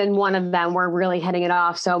friend and one of them were really hitting it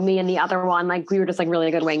off. So me and the other one, like we were just like really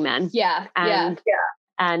good wingmen. Yeah. And,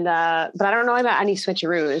 but I don't know about any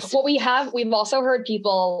switcheroos. What we've also heard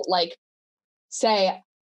people like say,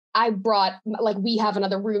 we have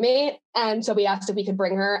another roommate. And so we asked if we could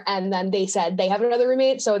bring her. And then they said they have another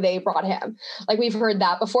roommate. So they brought him. Like we've heard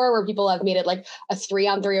that before where people have made it like a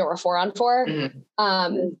 3-on-3 or a 4-on-4.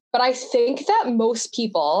 Mm-hmm. But I think that most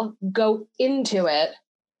people go into it.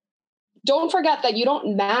 Don't forget that you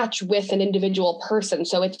don't match with an individual person.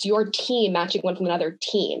 So it's your team matching one from another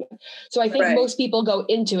team. So I think most people go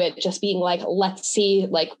into it just being like, let's see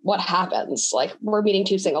like what happens. Like we're meeting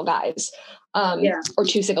 2 single guys. Or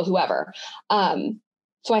 2 single whoever.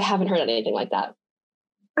 So I haven't heard anything like that.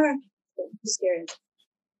 Just curious.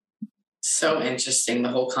 So interesting, the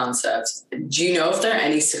whole concept. Do you know if there are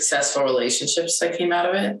any successful relationships that came out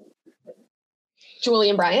of it? Julie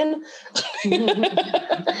and Brian? No,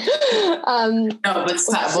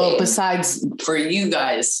 but besides for you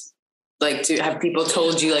guys, like have people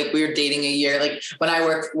told you like we were dating a year? Like when I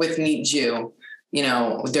work with Meet Jew, you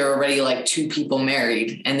know, there are already like 2 people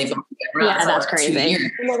married and they've been around for that's like crazy. 2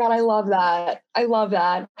 years. Oh my God, I love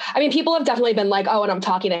that. I mean, people have definitely been like, oh, and I'm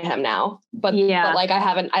talking to him now. But like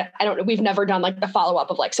I don't know. We've never done like the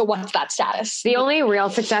follow-up of like, so what's that status? The only real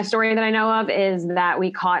success story that I know of is that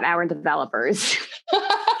we caught our developers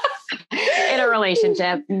in a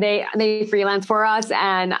relationship. They freelance for us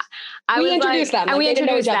and we introduced them. And we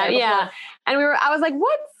introduced them. Yeah. And I was like,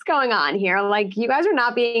 what's going on here? Like, you guys are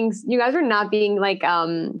not being like,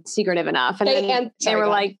 secretive enough. And they were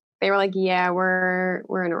like, yeah,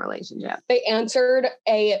 we're in a relationship. They answered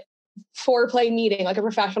a FourPlay meeting, like a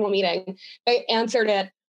professional meeting. They answered it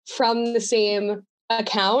from the same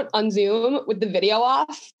account on Zoom with the video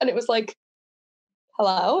off. And it was like,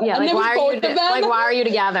 hello? Yeah, and like why are you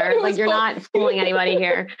together? Like you're not fooling anybody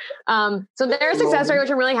here. So their success story, which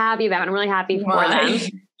I'm really happy about. I'm really happy for them.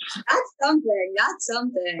 That's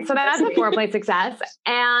something. So that's a FourPlay success.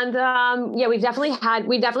 And we've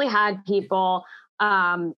definitely had people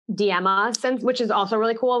DM us, and which is also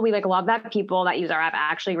really cool. We like love that people that use our app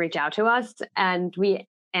actually reach out to us, and we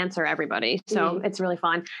answer everybody. So it's really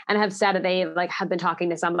fun. And have said that they like have been talking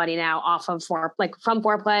to somebody now off of from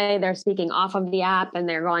FourPlay. They're speaking off of the app and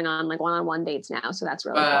they're going on like one-on-one dates now. So that's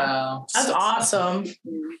really cool. That's awesome.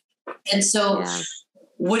 And so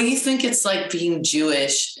what do you think it's like being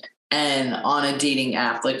Jewish and on a dating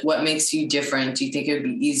app? Like what makes you different? Do you think it would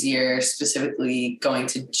be easier specifically going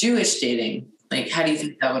to Jewish dating? Like, how do you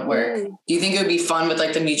think that would work? Do you think it would be fun with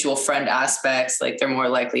like the mutual friend aspects? Like they're more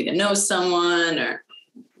likely to know someone or?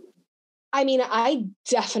 I mean, I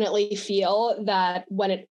definitely feel that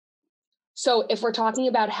so if we're talking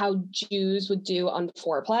about how Jews would do on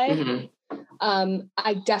FourPlay,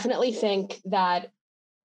 I definitely think that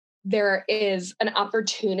there is an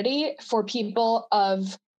opportunity for people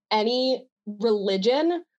of any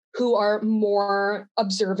religion who are more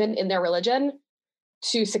observant in their religion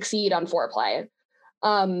to succeed on FourPlay.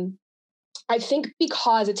 I think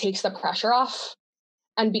because it takes the pressure off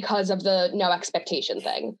and because of the no expectation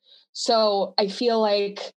thing. So I feel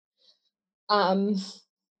like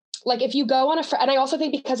if you go on and I also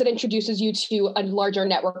think because it introduces you to a larger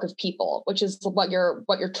network of people, which is what you're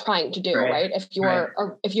trying to do, right?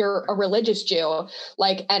 If you're a religious Jew,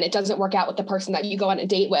 and it doesn't work out with the person that you go on a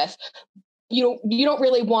date with, you don't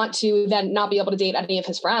really want to then not be able to date any of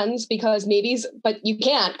his friends because but you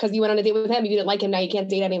can't because you went on a date with him. If you didn't like him, now you can't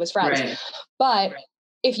date any of his friends. Right. But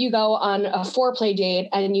if you go on a FourPlay date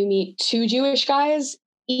and you meet 2 Jewish guys,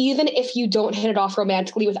 even if you don't hit it off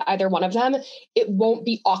romantically with either one of them, it won't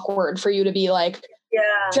be awkward for you to be like,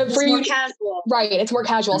 it's more casual. Right. It's more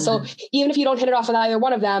casual. So even if you don't hit it off with either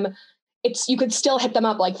one of them, you could still hit them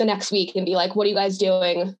up like the next week and be like, what are you guys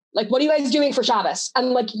doing? Like, what are you guys doing for Shabbos?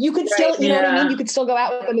 And like, you could still, you know what I mean? You could still go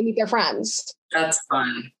out with them and meet their friends. That's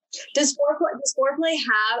fun. Does FourPlay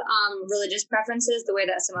have religious preferences the way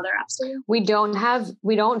that some other apps do? We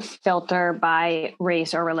don't filter by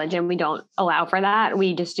race or religion. We don't allow for that.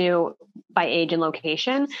 We just do by age and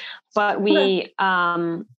location, but we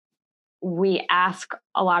ask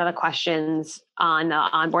a lot of the questions on the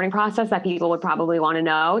onboarding process that people would probably want to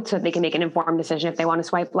know so they can make an informed decision if they want to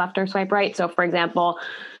swipe left or swipe right. So for example,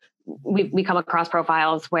 we come across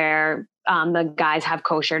profiles where the guys have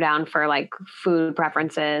kosher down for like food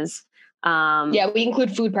preferences. We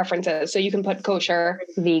include food preferences. So you can put kosher,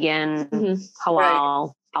 vegan,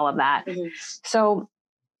 halal, all of that. So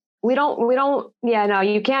you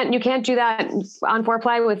can't do that on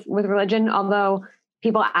FourPlay with religion, although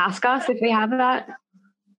people ask us if we have that.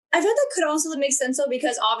 I thought that could also make sense though,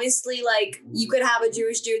 because obviously like you could have a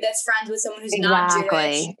Jewish dude that's friends with someone who's not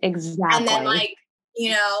Jewish. Exactly. And then like,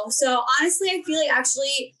 so honestly, I feel like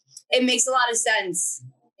actually it makes a lot of sense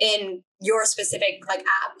in your specific like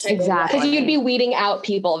app type of way. Because you'd be weeding out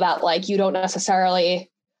people that like you don't necessarily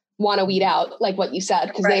want to weed out, like what you said,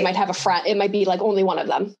 because they might have a friend. It might be like only one of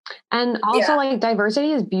them. And also like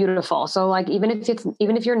diversity is beautiful. So like even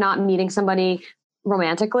if you're not meeting somebody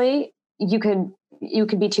romantically, you could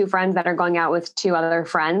be 2 friends that are going out with 2 other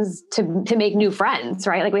friends to make new friends,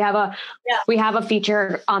 right? Like we have a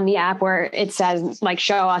feature on the app where it says like,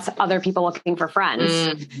 show us other people looking for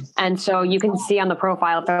friends. And so you can see on the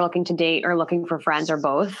profile if they're looking to date or looking for friends or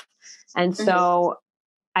both. And so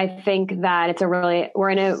I think that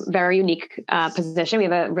we're in a very unique position. We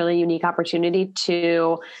have a really unique opportunity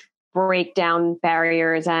to break down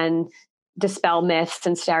barriers and dispel myths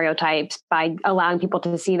and stereotypes by allowing people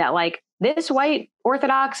to see that like this white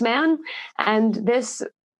Orthodox man and this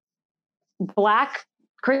Black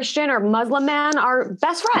Christian or Muslim man are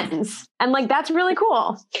best friends. And like, that's really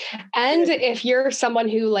cool. And if you're someone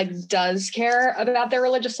who like does care about their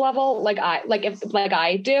religious level, like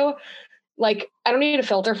I do, like, I don't need a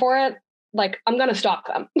filter for it. Like, I'm going to stalk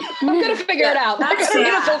them. I'm going to figure it out. I don't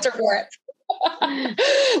need a filter for it.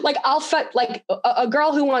 Like a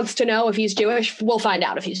girl who wants to know if he's Jewish will find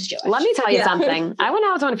out if he's Jewish. Let me tell you something. I went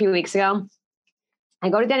out with one a few weeks ago. I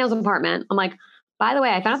go to Danielle's apartment. I'm like, by the way,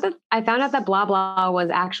 I found out that blah blah was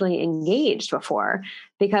actually engaged before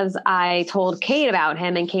because I told Kate about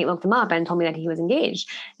him and Kate looked him up and told me that he was engaged.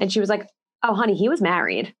 And she was like, oh honey, he was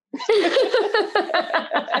married.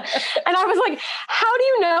 And I was like, how do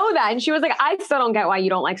you know that? And she was like, I still don't get why you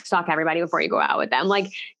don't like stalk everybody before you go out with them.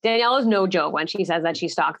 Like Danielle is no joke when she says that she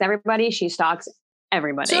stalks everybody. She stalks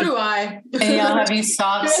everybody. So do I. Danielle, have you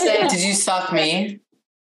stalked? Did you stalk me?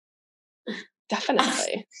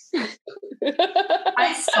 Definitely.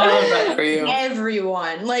 I stalked that for you.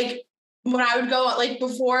 Everyone. Like when I would go like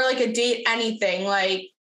before like a date, anything, like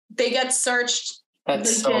they get searched.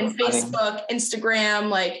 That's LinkedIn, so Facebook, Instagram,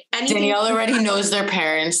 like anything. Danielle already knows their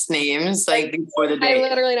parents' names like before the date. I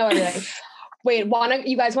literally know everything. Wait,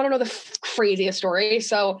 you guys want to know the craziest story?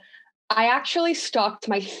 So I actually stalked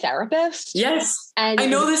my therapist. Yes. And I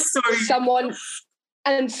know this story.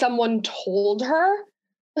 Someone told her.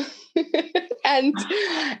 and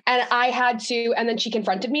I had to, and then she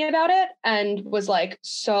confronted me about it and was like,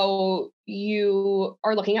 so you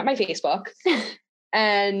are looking at my Facebook.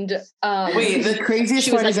 And wait, the craziest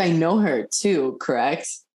part is I know her too, correct?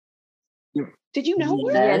 Did you know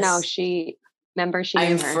her? Yeah, no,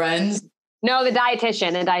 I'm friends. No, the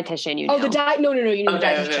dietitian, you know. Oh, no, you knew the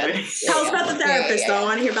dietitian. Okay. Tell us about the therapist, though. I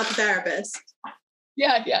want to hear about the therapist.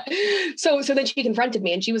 Yeah. So then she confronted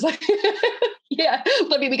me and she was like, yeah,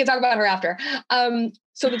 we can talk about her after.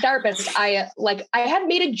 So the therapist, I had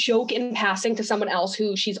made a joke in passing to someone else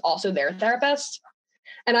who she's also their therapist.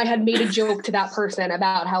 And I had made a joke to that person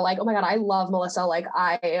about how like, oh my God, I love Melissa. Like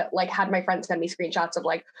I had my friend send me screenshots of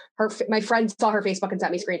like my friend saw her Facebook and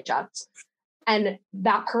sent me screenshots. And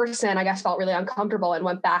that person, I guess, felt really uncomfortable and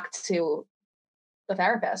went back to the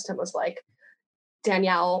therapist and was like,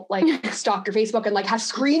 Danielle, like stalked your Facebook and like has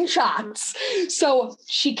screenshots. So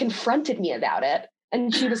she confronted me about it.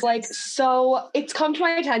 And she was like, so it's come to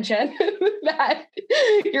my attention that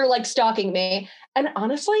you're like stalking me. And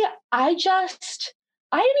honestly, I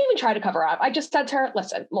didn't even try to cover up. I just said to her,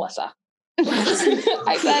 listen, Melissa,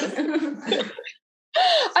 I said,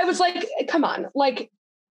 I was like, come on, like,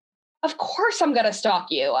 of course I'm going to stalk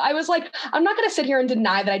you. I was like, I'm not going to sit here and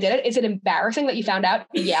deny that I did it. Is it embarrassing that you found out?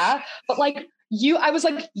 Yeah. But like I was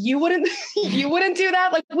like, you wouldn't do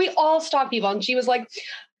that. Like we all stalk people. And she was like,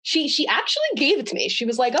 she actually gave it to me. She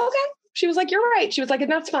was like, okay. She was like, you're right. She was like,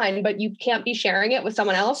 and that's fine, but you can't be sharing it with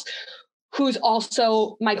someone else who's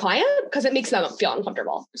also my client because it makes them feel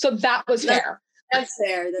uncomfortable. So that was fair. That's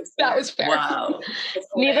fair. That was fair. Wow.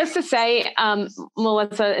 Needless to say,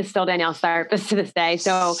 Melissa is still Danielle's therapist to this day.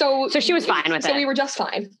 So she was fine with it. So we were just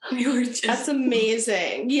fine. That's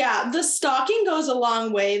amazing. Yeah. The stalking goes a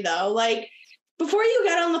long way though. Like before you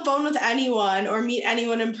get on the phone with anyone or meet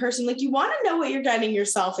anyone in person, like you want to know what you're getting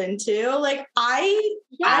yourself into. Like I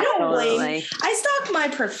don't blame. I stalk my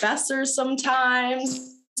professors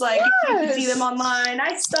sometimes. Like you can see them online.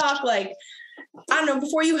 I stalk like, I don't know,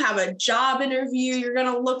 before you have a job interview, you're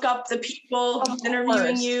going to look up the people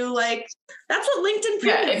interviewing you. Like, that's what LinkedIn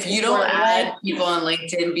Premium if you don't add people on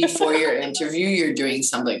LinkedIn before your interview, you're doing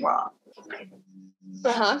something wrong.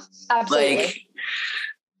 Absolutely. Like,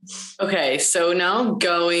 okay, so now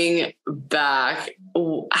going back,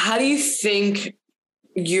 how do you think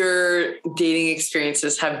your dating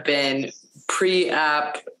experiences have been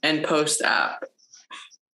pre-app and post-app?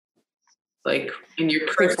 Like in your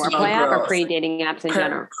personal pre-FourPlay app growth. or pre-dating apps in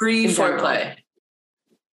general? Pre-FourPlay.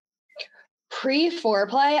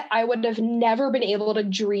 Pre-FourPlay, I would have never been able to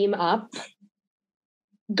dream up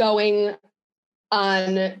going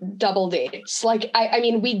on double dates. Like, I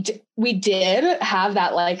mean, we did have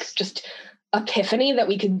that like just epiphany that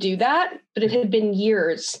we could do that, but it had been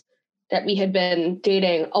years that we had been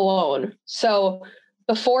dating alone. So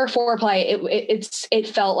before FourPlay, it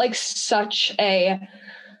felt like such a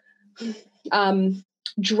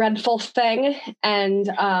dreadful thing. And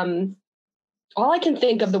all I can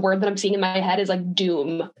think of the word that I'm seeing in my head is like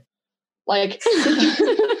doom. Like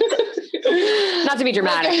not to be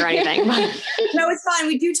dramatic or anything. But. No, it's fine.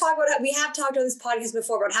 We have talked on this podcast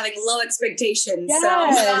before about having low expectations.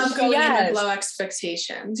 Yes, going in with low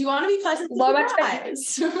expectations. You want to be pleasantly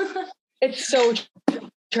surprised. It's so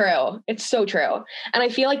true. It's so true. And I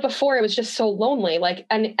feel like before it was just so lonely. Like,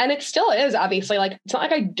 and it still is, obviously. Like, it's not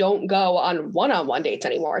like I don't go on one-on-one dates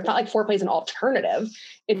anymore. It's not like FourPlay is an alternative.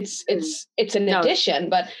 It's an addition,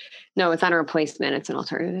 but no, it's not a replacement. It's an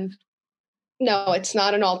alternative. No, it's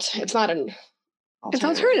not an it's not an It's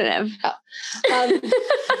alternative. Oh.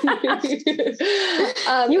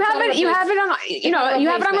 You have it on, you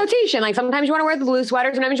have it on rotation. Like sometimes you want to wear the blue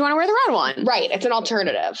sweater, sometimes you want to wear the red one. Right. It's an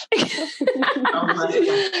alternative. Oh my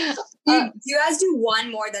God. Do you guys do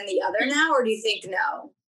one more than the other now, or do you think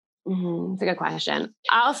no? It's a good question.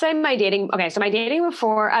 I'll say my dating. Okay. So my dating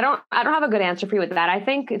before, I don't have a good answer for you with that. I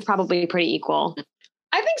think it's probably pretty equal.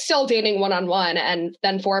 I think still dating one-on-one, and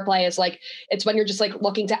then FourPlay is like, it's when you're just like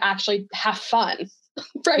looking to actually have fun.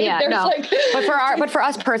 Right. Yeah, but for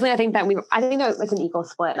us personally, I think that it's an equal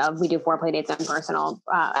split of we do FourPlay dates and personal.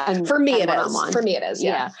 And for me, and it is. For me, it is.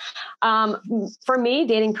 Yeah. For me,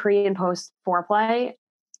 dating pre and post FourPlay,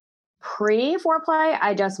 pre-FourPlay,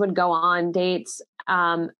 I just would go on dates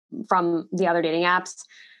from the other dating apps.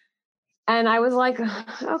 And I was like,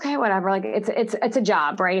 okay, whatever. Like it's a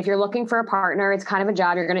job, right? If you're looking for a partner, it's kind of a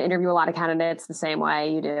job. You're going to interview a lot of candidates the same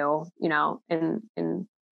way you do, in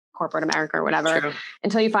corporate America or whatever, True.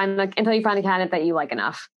 until you find the candidate that you like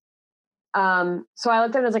enough. So I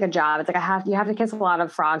looked at it as like a job. It's like you have to kiss a lot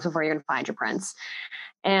of frogs before you're going to find your prince.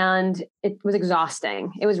 And it was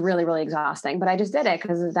exhausting. It was really, really exhausting, but I just did it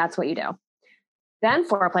because that's what you do. Then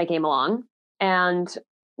FourPlay came along and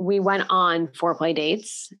we went on FourPlay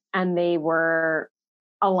dates, and they were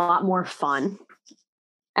a lot more fun.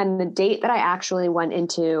 And the date that I actually going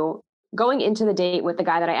into the date with the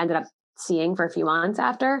guy that I ended up seeing for a few months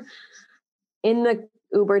after, in the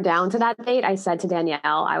Uber down to that date, I said to Danielle,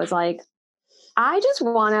 I was like, I just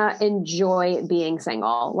want to enjoy being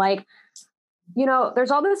single. Like, there's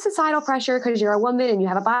all this societal pressure because you're a woman and you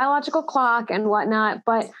have a biological clock and whatnot,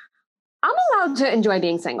 but I'm allowed to enjoy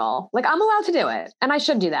being single. Like I'm allowed to do it, and I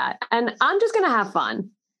should do that. And I'm just going to have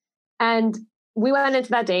fun. And we went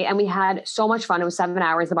into that date and we had so much fun. It was 7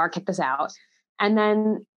 hours. The bar kicked us out. And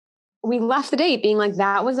then we left the date being like,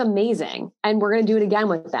 that was amazing. And we're going to do it again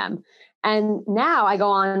with them. And now I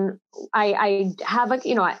go on, I have like,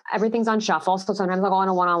 everything's on shuffle. So sometimes I'll go on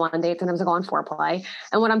a one-on-one date, sometimes I'll go on FourPlay.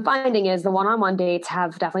 And what I'm finding is the one-on-one dates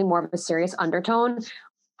have definitely more of a serious undertone.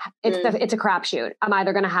 It's a crapshoot. I'm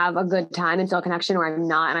either going to have a good time and feel a connection, or I'm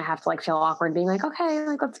not. And I have to like feel awkward being like, okay,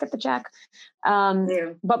 like let's get the check.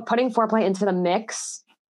 But putting FourPlay into the mix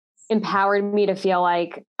empowered me to feel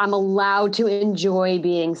like I'm allowed to enjoy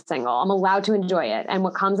being single. I'm allowed to enjoy it. And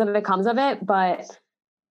what comes of it, but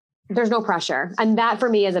there's no pressure. And that for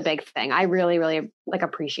me is a big thing. I really, really like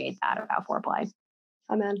appreciate that about FourPlay.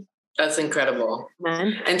 Amen. That's incredible.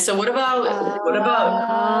 Amen. And so what about Amen.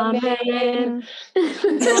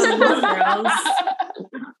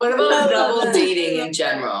 what about double dating in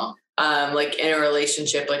general? Like in a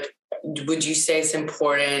relationship, like would you say it's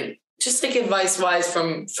important, just like advice wise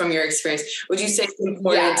from your experience, would you say it's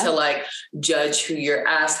important to like judge who you're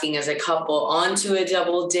asking as a couple onto a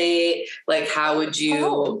double date? Like how would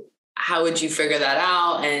you figure that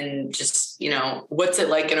out? And just, what's it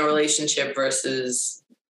like in a relationship versus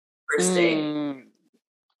first date?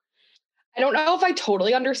 I don't know if I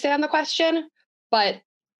totally understand the question, but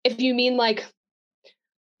if you mean like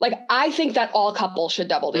I think that all couples should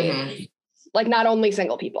double date, Mm-hmm. like not only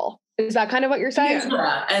single people. Is that kind of what you're saying?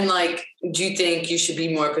 Yeah. And like, do you think you should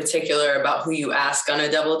be more particular about who you ask on a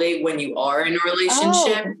double date when you are in a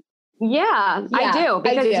relationship? Yeah, I do,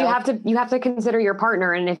 because you have to consider your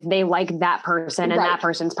partner and if they like that person and that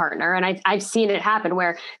person's partner. And I've seen it happen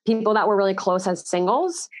where people that were really close as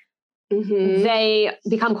singles, they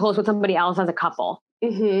become close with somebody else as a couple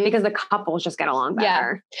because the couples just get along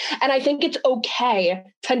better. Yeah. And I think it's okay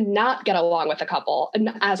to not get along with a couple and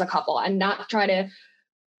as a couple and not try to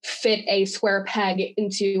fit a square peg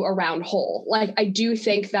into a round hole. Like, I do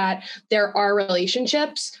think that there are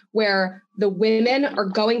relationships where the women are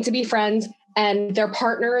going to be friends and their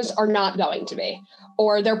partners are not going to be,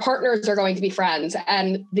 or their partners are going to be friends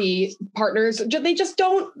and the partners, they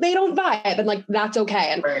don't vibe. And like, that's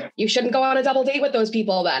okay. And you shouldn't go on a double date with those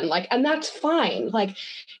people then. Like, and that's fine. Like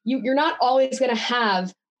you're not always going to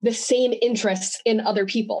have the same interests in other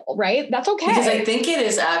people, right? That's okay. Because I think it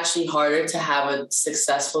is actually harder to have a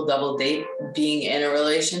successful double date being in a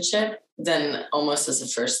relationship than almost as a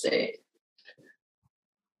first date.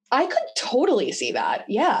 I could totally see that.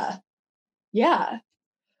 Yeah. Yeah.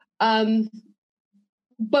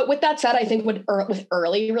 But with that said, I think with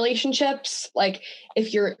early relationships, like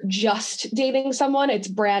if you're just dating someone, it's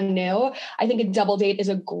brand new. I think a double date is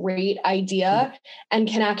a great idea and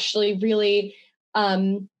can actually really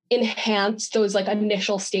enhance those like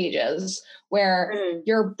initial stages where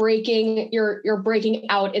you're breaking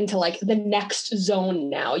out into like the next zone.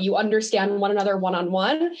 Now you understand one another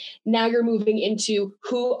one-on-one. Now you're moving into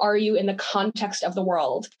who are you in the context of the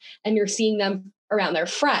world, and you're seeing them around their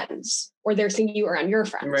friends, or they're seeing you around your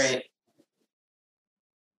friends. Right.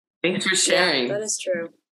 Thanks for sharing. Yeah, that is true.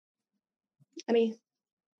 Any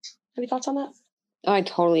thoughts on that? Oh, I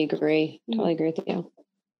totally agree. Totally agree with you.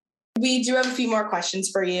 We do have a few more questions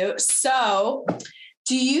for you. So,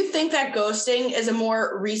 do you think that ghosting is a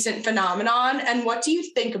more recent phenomenon? And what do you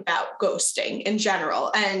think about ghosting in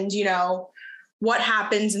general? And, what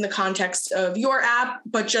happens in the context of your app,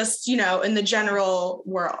 but just, in the general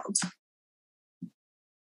world?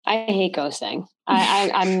 I hate ghosting.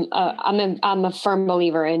 I'm a firm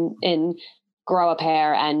believer in grow a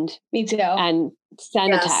pair and me too, and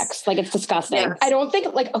send a text. Like, it's disgusting. Yes. I don't think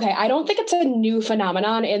it's a new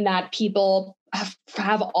phenomenon in that people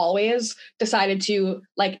have always decided to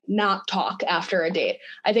like not talk after a date.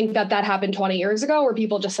 I think that happened 20 years ago where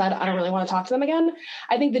people just said, I don't really want to talk to them again.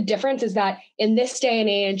 I think the difference is that in this day and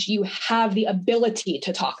age, you have the ability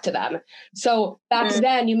to talk to them. So back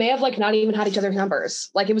then you may have like not even had each other's numbers.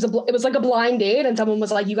 Like it was like a blind date and someone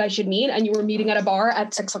was like, you guys should meet, and you were meeting at a bar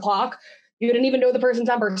at 6:00. You didn't even know the person's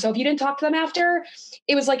number. So if you didn't talk to them after,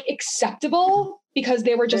 it was like acceptable because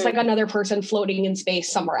they were just like another person floating in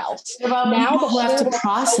space somewhere else. Now people have to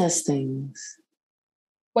process things.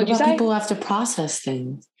 What'd you say? People have to process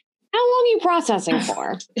things. How long are you processing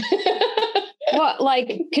for? What,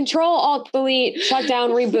 like Control, Alt, Delete, shut down,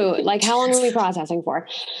 reboot? Like, how long are we processing for?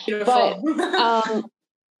 Beautiful. But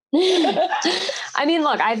I mean,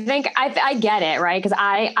 look, I think I get it, right? Because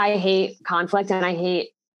I hate conflict and I hate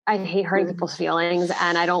hurting people's feelings,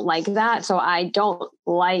 and I don't like that. So I don't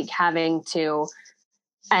like having to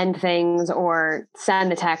end things or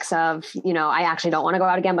send the text of, I actually don't want to go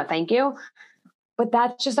out again, but thank you. But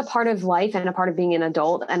that's just a part of life and a part of being an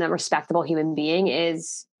adult and a respectable human being,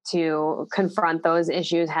 is to confront those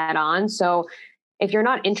issues head on. So if you're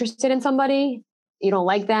not interested in somebody, you don't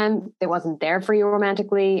like them, they wasn't there for you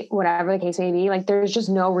romantically, whatever the case may be, like there's just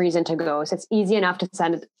no reason to ghost. It's easy enough to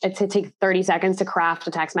send it to take 30 seconds to craft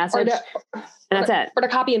a text message, and that's it. Or to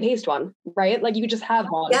copy and paste one, right? Like you could just have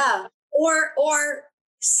one. Yeah. Or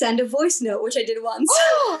send a voice note, which I did once.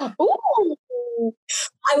 Ooh.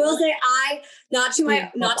 I will say not to my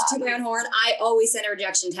own horn, I always send a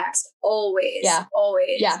rejection text. Always. Yeah.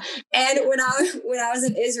 Always. Yeah. And when I was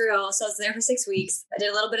in Israel, so I was there for 6 weeks. I did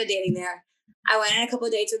a little bit of dating there. I went on a couple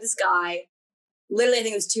of dates with this guy. Literally, I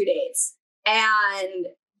think it was 2 dates. And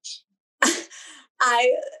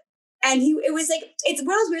it was like, it's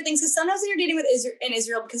one of those weird things, because sometimes when you're dating in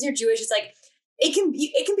Israel, because you're Jewish, it's like, it can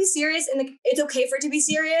be serious, and it's okay for it to be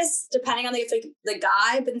serious depending on the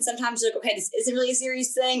guy. But then sometimes you're like, okay, this isn't really a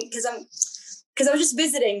serious thing because I was just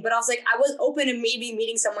visiting. But I was like, I was open to maybe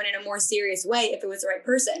meeting someone in a more serious way if it was the right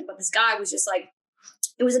person. But this guy was just like,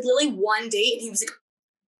 it was like literally one date, and he was like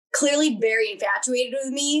clearly very infatuated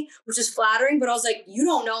with me, which is flattering. But I was like, you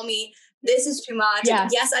don't know me. This is too much. Yeah.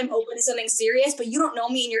 Like, yes, I'm open to something serious, but you don't know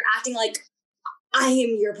me, and you're acting like I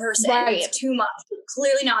am your person. Right. It's too much. We're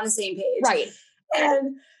clearly not on the same page. Right.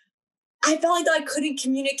 And I felt like that I couldn't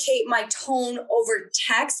communicate my tone over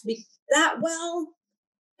text that well.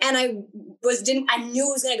 And I knew it was going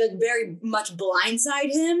to very much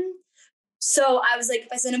blindside him. So I was like, if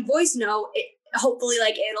I send a voice note, hopefully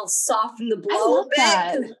like it'll soften the blow a bit.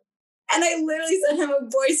 That. And I literally sent him a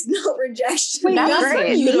voice note rejection. Wait, that's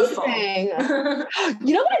great. beautiful.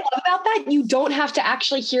 You know what I love about that? You don't have to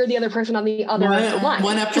actually hear the other person on the other line.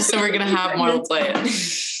 One episode we're gonna have Marla play it.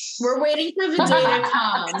 We're waiting for the day to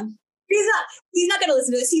come. He's not gonna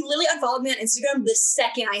listen to this. He literally unfollowed me on Instagram the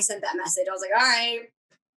second I sent that message. I was like, all right.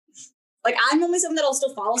 Like, I'm normally someone that'll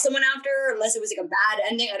still follow someone after, unless it was like a bad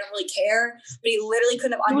ending. I don't really care. But he literally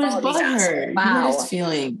couldn't have unfollowed me faster. Wow. His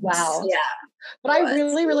feeling. Wow. Yeah. But I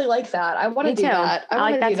really, really like that. I want to do that. I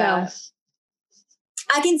like that too.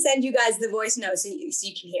 I can send you guys the voice note so you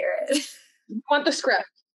can hear it. You want the script?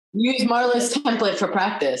 Use Marla's template for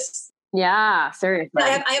practice. Yeah, seriously.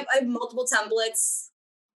 I have multiple templates.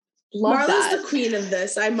 Love Marla's that. the queen of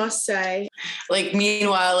this, I must say. Like,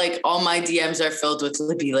 meanwhile, like, all my DMs are filled with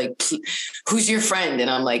Libby, like, who's your friend? And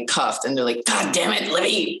I'm like, cuffed. And they're like, God damn it,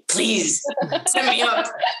 Libby, please set me up.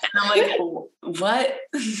 And I'm like, what?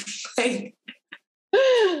 Like,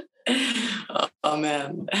 oh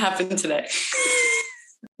man, it happened today.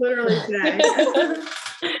 Literally today.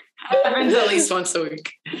 Happens at least once a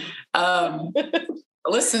week.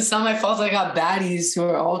 Listen, it's not my fault I got baddies who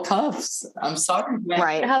are all cuffs. I'm sorry, man.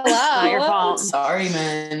 Right. Hello. Not your fault. Sorry,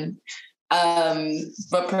 man.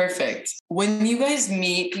 But perfect. When you guys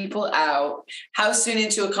meet people out, how soon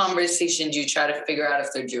into a conversation do you try to figure out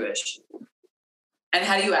if they're Jewish? And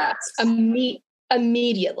how do you ask?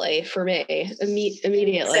 Immediately for me.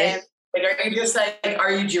 Immediately. Same. Like, are you just like,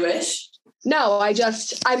 are you Jewish? No, I'm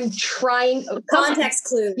trying. Context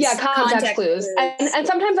clues. Yeah, context clues. And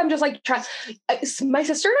sometimes I'm just like trying. My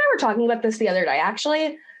sister and I were talking about this the other day,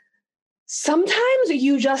 actually. Sometimes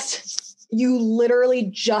you literally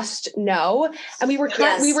just know. And we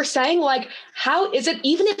were saying, like, how is it,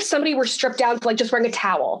 even if somebody were stripped down to like just wearing a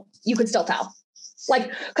towel, you could still tell.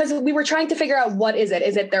 Like, because we were trying to figure out, what is it?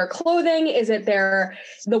 Is it their clothing? Is it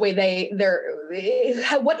the way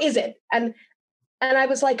what is it? And I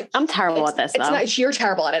was like, I'm terrible at this, though. You're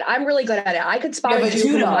terrible at it. I'm really good at it. I could spot a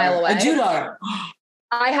Jew from a mile away. A Judar.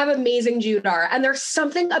 I have amazing Judar. And there's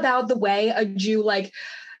something about the way a Jew, like,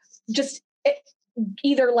 just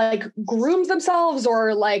either like grooms themselves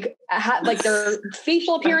or like like their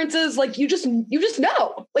facial appearances. Like, you just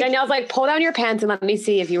know. Like, Danielle's like, pull down your pants and let me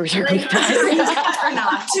see if you were circumcised. Or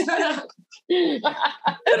not.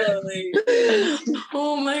 Literally.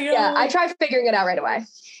 Oh my God. yeah, I tried figuring it out right away.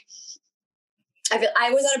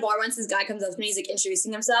 I was at a bar once, this guy comes up to me, he's like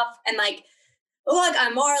introducing himself, and like, oh, like,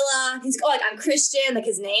 I'm Marla. He's like, oh, like, I'm Christian, like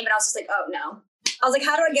his name. And I was just like, oh no. I was like,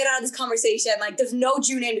 how do I get out of this conversation? Like, there's no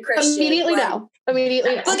Jew named Christian. Immediately like, no.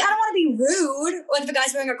 Immediately no. But like, I don't want to be rude. Like, if a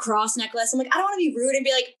guy's wearing a cross necklace, I'm like, I don't want to be rude and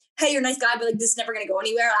be like, hey, you're a nice guy, but like, this is never going to go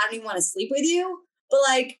anywhere. I don't even want to sleep with you. But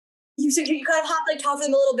like, you kind of have to like talk to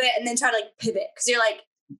them a little bit and then try to like pivot. Cause you're like,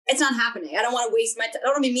 it's not happening. I don't want to waste my time. I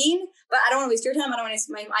don't want to be mean, but I don't want to waste your time. I don't want to waste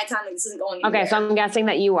my time. Like, this isn't going anywhere. Okay, so I'm guessing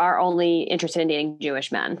that you are only interested in dating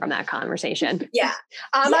Jewish men from that conversation. Yeah.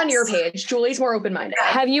 I'm on your page. Julie's more open-minded.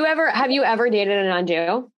 Have you ever dated a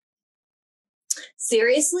non-Jew?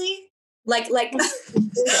 Seriously? Like no, like,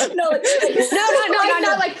 No,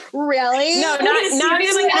 not like, really? No,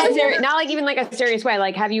 not even like a serious way.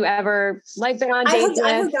 Like, have you ever like been on dates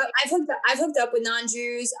with? I've hooked up with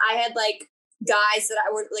non-Jews. I had like guys that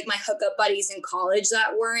I were like my hookup buddies in college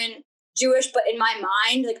that weren't Jewish, but in my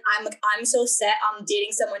mind, like I'm so set on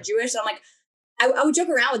dating someone Jewish. So I'm like, I would joke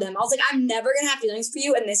around with them. I was like, I'm never gonna have feelings for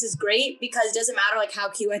you, and this is great because it doesn't matter like how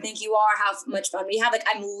cute I think you are, how much fun we have. Like,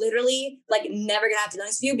 I'm literally like never gonna have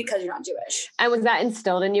feelings for you because you're not Jewish. And was that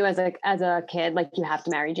instilled in you as a kid? Like, you have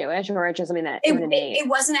to marry Jewish, or just something that it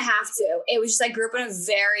wasn't a have to. It was just I grew up in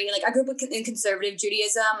I grew up in conservative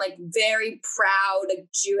Judaism, like very proud like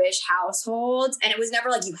Jewish households, and it was never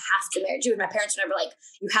like you have to marry Jewish. My parents were never like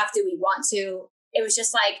you have to, we want to. It was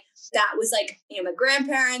just like that was like, you know, my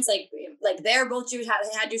grandparents, like they're both Jewish, they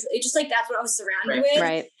had Jewish, it's just like that's what I was surrounded with.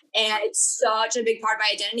 Right. And it's such a big part of my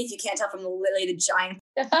identity. If you can't tell from literally the giant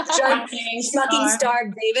fucking Star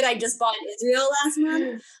of David I just bought in Israel last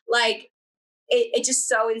month. Like it's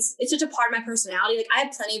just it's such a part of my personality. Like I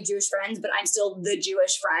have plenty of Jewish friends, but I'm still the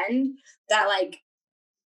Jewish friend that like,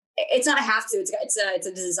 it's not a have to, it's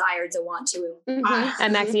a desire to want to. Mm-hmm.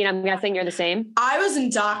 And Maxine, I'm guessing you're the same. I was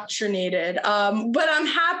indoctrinated, but I'm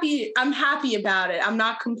happy about it. I'm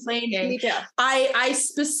not complaining. Me too. I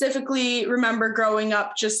specifically remember growing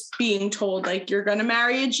up just being told like, you're going to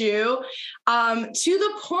marry a Jew, to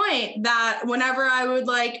the point that whenever I would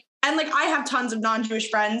like, and like, I have tons of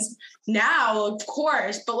non-Jewish friends now, of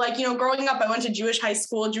course, but like, you know, growing up, I went to Jewish high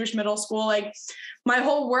school, Jewish middle school, like my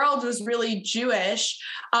whole world was really Jewish.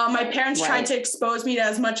 My parents tried to expose me to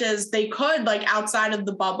as much as they could, like outside of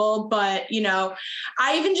the bubble. But, you know,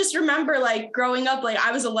 I even just remember like growing up, like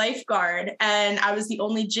I was a lifeguard and I was the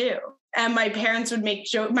only Jew. And my parents would make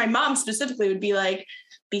jokes. My mom specifically would be like,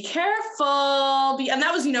 be careful. And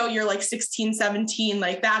that was, you know, you're like 16, 17,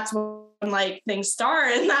 like that's when like things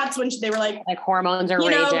start. And that's when they were like hormones are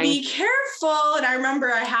raging. Know, be careful. And I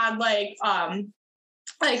remember I had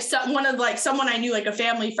someone I knew, like a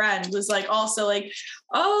family friend was like, also like,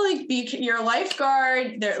 oh, like you're a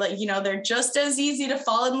lifeguard. They're like, you know, they're just as easy to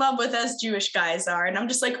fall in love with as Jewish guys are. And I'm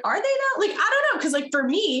just like, are they not? Like, I don't know. Cause like for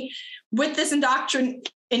me with this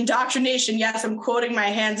indoctrination, yes, I'm quoting my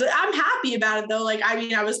hands. I'm happy about it though. Like, I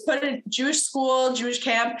mean, I was put in Jewish school, Jewish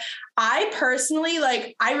camp. I personally,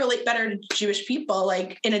 like, I relate better to Jewish people,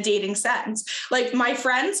 like in a dating sense. Like my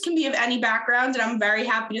friends can be of any background. And I'm very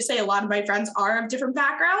happy to say a lot of my friends are of different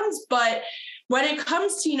backgrounds. But when it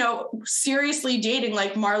comes to, you know, seriously dating,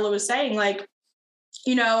 like Marla was saying, like,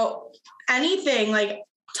 you know, anything like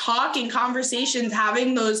talking, conversations,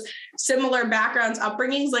 having those similar backgrounds,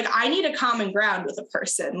 upbringings, like I need a common ground with a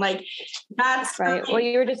person. Like that's right. Well,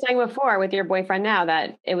 you were just saying before with your boyfriend now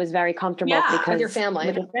that it was very comfortable because with your family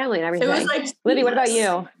and everything. It was like, Libby, what about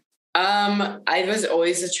you? I was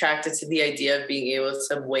always attracted to the idea of being able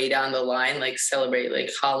to way down the line, like celebrate like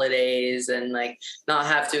holidays and like not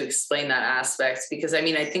have to explain that aspect. Because I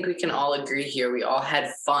mean, I think we can all agree here. We all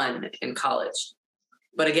had fun in college,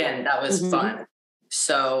 but again, that was fun.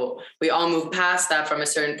 So we all moved past that from a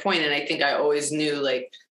certain point. And I think I always knew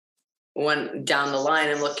like when down the line,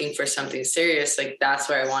 I'm looking for something serious, like that's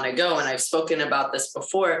where I want to go. And I've spoken about this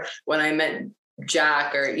before when I met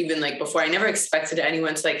Jack, or even like before, I never expected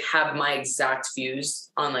anyone to like have my exact views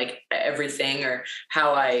on like everything or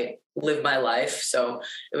how I live my life. So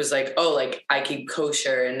it was like, oh, like I keep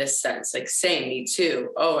kosher in this sense, like same, me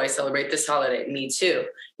too. Oh, I celebrate this holiday, me too,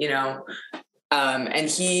 you know?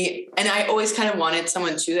 And I always kind of wanted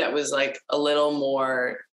someone too that was like a little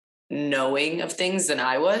more knowing of things than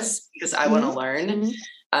I was, because I want to learn.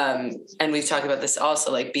 And we've talked about this also,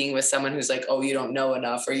 like being with someone who's like, oh, you don't know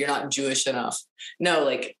enough, or you're not Jewish enough. No,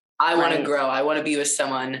 like I want to grow. I want to be with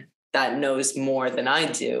someone that knows more than I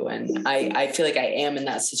do. And I feel like I am in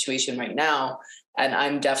that situation right now. And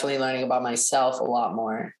I'm definitely learning about myself a lot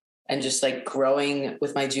more. And just like growing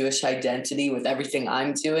with my Jewish identity, with everything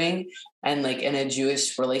I'm doing, and like in a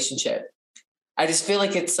Jewish relationship. I just feel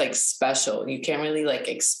like it's like special. You can't really like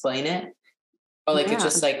explain it, or like it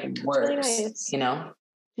just like works, really nice. You know?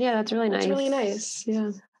 Yeah, that's really nice. That's really nice.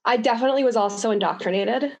 Yeah. I definitely was also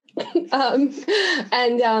indoctrinated. I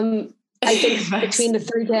think between the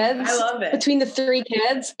three kids, I love it. Between the three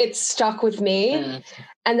kids, it stuck with me.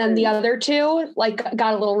 And then the other two like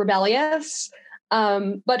got a little rebellious.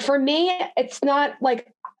 But for me, it's not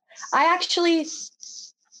like, I actually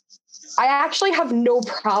have no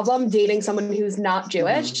problem dating someone who's not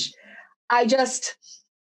Jewish. I just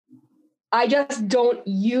don't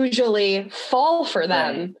usually fall for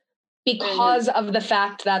them because of the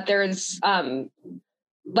fact that there's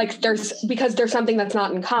something that's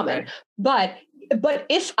not in common. But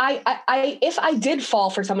if I did fall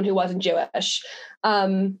for someone who wasn't Jewish,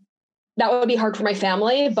 that would be hard for my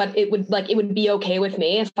family, but it would be okay with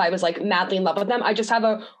me if I was like madly in love with them. I just have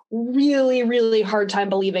a really, really hard time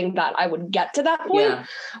believing that I would get to that point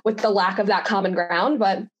with the lack of that common ground.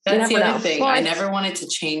 But that's the other know. thing. Well, I never wanted to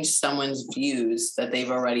change someone's views that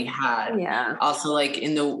they've already had. Yeah. Also, like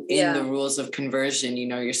in the rules of conversion, you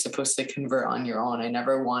know, you're supposed to convert on your own. I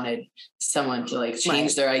never wanted someone to like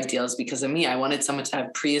change their ideals because of me. I wanted someone to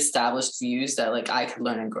have pre-established views that like I could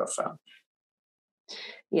learn and grow from.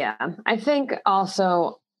 Yeah. I think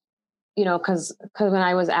also, you know, because when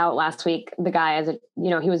I was out last week, the guy,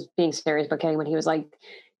 he was being serious but kidding when he was like,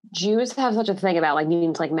 Jews have such a thing about like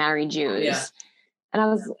needing to like marry Jews. Yeah.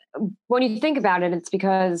 And when you think about it, it's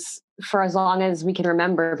because for as long as we can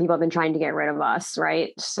remember, people have been trying to get rid of us,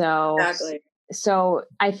 right? So, so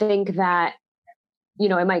I think that, you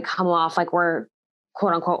know, it might come off like we're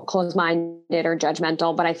quote unquote closed-minded or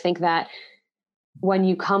judgmental, but I think that when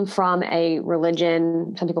you come from a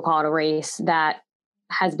religion, some people call it a race, that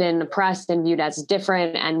has been oppressed and viewed as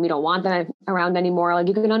different and we don't want them around anymore. Like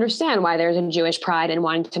you can understand why there's a Jewish pride in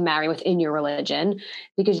wanting to marry within your religion,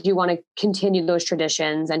 because you want to continue those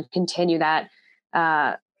traditions and continue that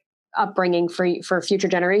upbringing for future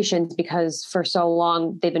generations, because for so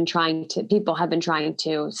long people have been trying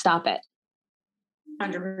to stop it.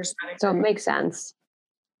 100%. So it makes sense.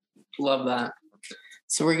 Love that.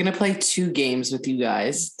 So we're going to play 2 games with you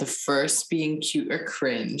guys. The first being cute or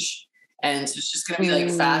cringe. And so it's just going to be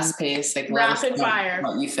like fast paced, like rapid fire.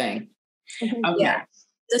 What you think. Okay. Yeah.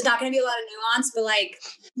 There's not going to be a lot of nuance, but like,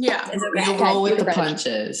 it's okay. You'll roll with the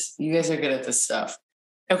punches. You guys are good at this stuff.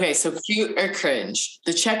 Okay. So cute or cringe.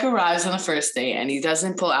 The check arrives on the first day and he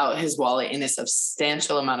doesn't pull out his wallet in a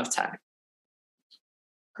substantial amount of time.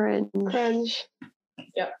 Cringe.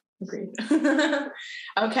 Yep. Agreed.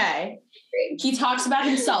 Okay. He talks about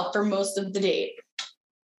himself for most of the date.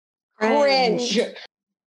 Cringe.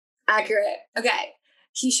 Accurate. Okay.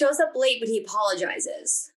 He shows up late, but he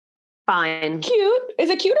apologizes. Fine. Cute. Is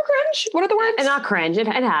it cute or cringe? What are the words? And not cringe. It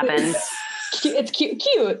happens. It's cute.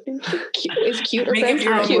 Cute. Is cute or Make cringe? it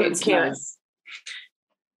your own Cute. words, guys.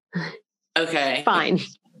 Okay. Fine.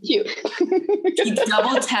 Cute. He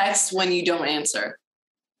double texts when you don't answer.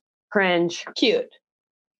 Cringe. Cute.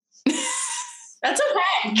 That's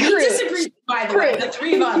okay. We disagree, by the way. The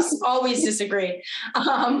 3 of us always disagree. Wait.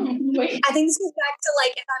 I think this goes back to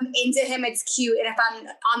like, if I'm into him, it's cute. And if I'm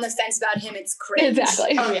on the fence about him, it's cringe.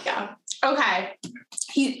 Exactly. Oh yeah. Okay.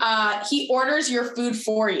 He orders your food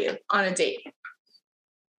for you on a date.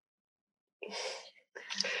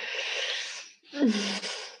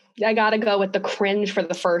 I gotta go with the cringe for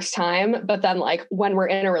the first time, but then like when we're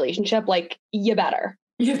in a relationship, like you better.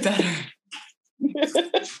 You better.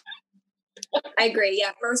 I agree.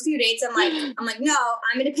 Yeah. First few dates, I'm like, no,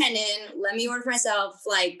 I'm independent. Let me order for myself.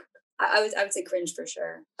 Like I would say cringe for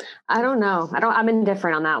sure. I don't know. I'm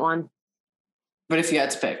indifferent on that one. But if you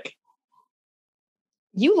had to pick.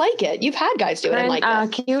 You like it. You've had guys do it. I like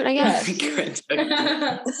it. Cute, I guess. Cringe.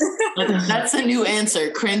 That's a new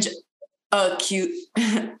answer. Cringe. Cute.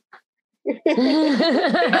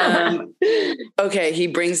 Okay, he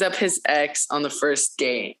brings up his ex on the first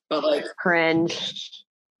date, but like cringe.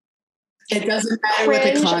 It doesn't matter what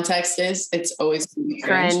the context is. It's always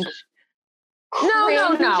cringe.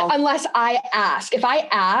 No. Unless I ask. If I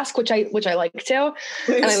ask, which I like to,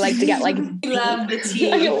 and I like to get like love the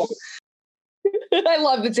tea. I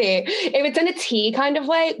love the tea. If it's in a tea kind of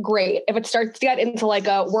way, great. If it starts to get into like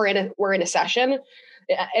we're in a session,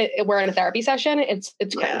 we're in a therapy session, it's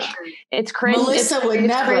cringe. Yeah. It's cringe. Melissa would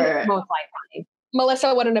never. Most likely.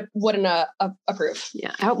 Melissa wouldn't approve.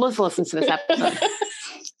 Yeah, I hope Melissa listens to this episode.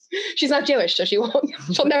 She's not Jewish, so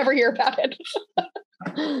she'll never hear about it.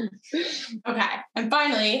 Okay. And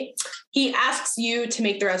finally, he asks you to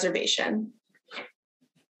make the reservation.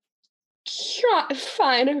 Sure,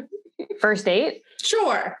 fine. First date?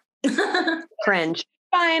 Sure. Cringe.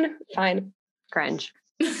 Fine. Cringe.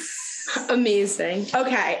 Amazing.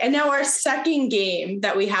 Okay. And now our second game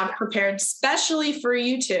that we have prepared specially for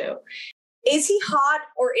you two. Is he hot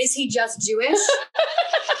or is he just Jewish?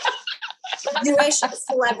 Jewish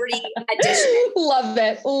celebrity edition. Love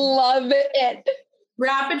it.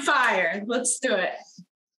 Rapid fire. Let's do it.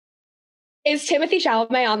 Is Timothy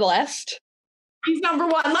Chalamet on the list? He's number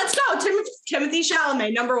 1. Let's go. Timothy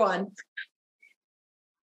Chalamet, number 1.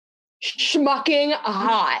 Schmucking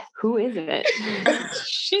hot. Who is it?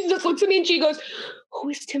 She just looks at me and she goes, who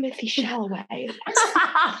is Timothy Chalamet?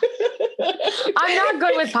 I'm not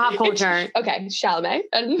good with pop culture. Okay, Chalamet.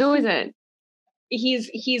 And who is it?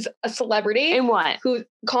 He's a celebrity. In what? Who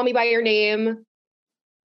Call Me by Your Name.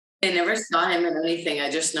 I never saw him in anything. I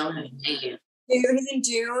just know his name. He's in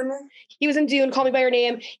Dune. He was in Dune, Call Me by Your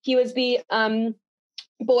Name. He was the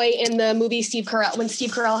boy in the movie Steve Carell, when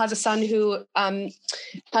Steve Carell has a son who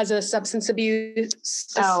has a substance abuse.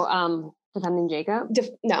 Defending Jacob?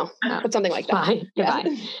 But something like that. Fine. You're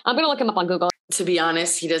fine. I'm going to look him up on Google. To be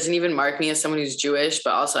honest, he doesn't even mark me as someone who's Jewish,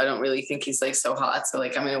 but also I don't really think he's like so hot. So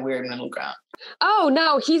like I'm in a weird middle ground. Oh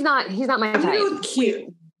no, he's not my type.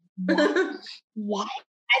 Cute. What?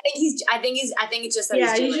 I think it's just that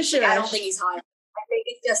he's Jewish. just Like, I don't Jewish. think he's hot. I think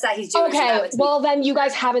it's just that he's Jewish. Okay, well then you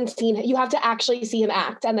guys haven't seen it. You have to actually see him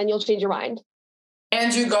act, and then you'll change your mind.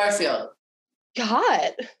 Andrew Garfield.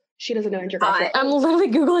 God, she doesn't know Andrew Garfield. I'm literally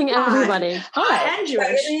Googling everybody. Hot and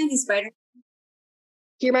Jewish. Spider-Man, he's Spider-Man.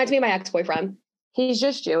 He reminds me of my ex-boyfriend. He's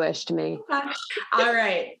just Jewish to me. All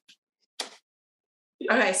right.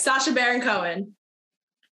 Okay, Sacha Baron Cohen.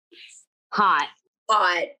 Hot.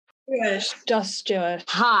 Jewish. Just Jewish.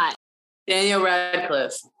 Hot. Daniel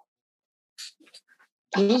Radcliffe.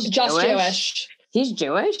 He's Just Jewish. He's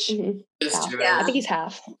Jewish? Mm-hmm. Just Jewish. Yeah. I think he's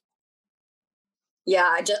half. Yeah,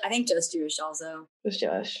 I think just Jewish also. Just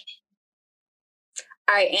Jewish.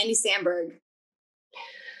 All right, Andy Samberg.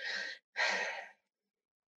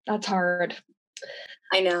 That's hard.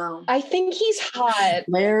 I know. I think he's hot.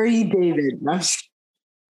 Larry David. No, I'm just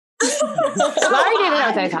Larry David, I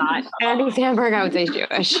would say is hot. Andy Samberg, I would say is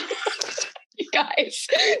Jewish. You guys,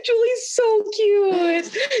 Julie's so cute.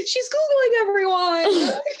 She's Googling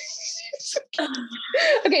everyone. So cute.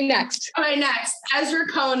 Okay, next. All right, next. Ezra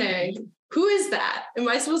Koenig. Who is that? Am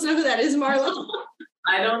I supposed to know who that is, Marlo?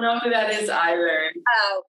 I don't know who that is either.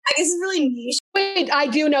 Oh, I guess it's really niche. Wait, I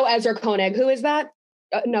do know Ezra Koenig. Who is that?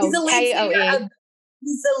 No, He's the lead singer K-O-E.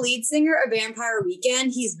 He's the lead singer of Vampire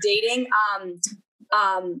Weekend. He's dating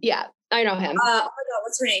Yeah, I know him. oh my god,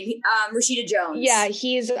 what's her name? Rashida Jones. Yeah,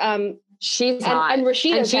 he's She's hot. and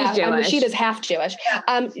Rashida's she's half, Jewish. and Rashida's half Jewish.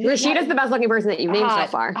 Rashida's the best looking person that you've named so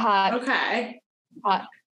far. Hot. Okay.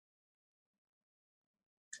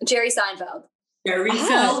 Jerry Seinfeld. Jerry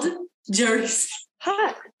Hot. Feld. Jerry.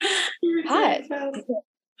 Hot.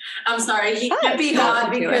 I'm sorry, he can't be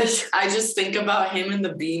hot because I just think about him in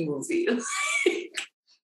the Bee movie.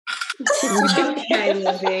 Okay,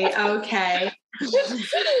 Libby. Okay. I'm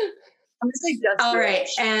just like just All right.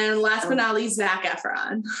 Jewish. And last but not least, Zac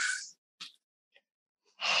Efron.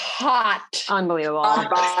 Hot. Unbelievable.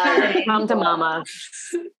 Bye. Come to mama.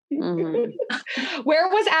 Mhm. Where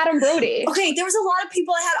was Adam Brody? Okay, there was a lot of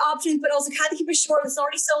people I had options, but I was like, had to keep it short. It's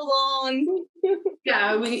already so long.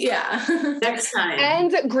 Yeah. Next time.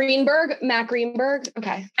 And Matt Greenberg.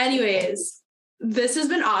 Okay. Anyways, this has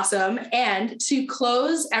been awesome. And to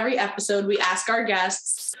close every episode, we ask our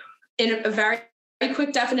guests in a very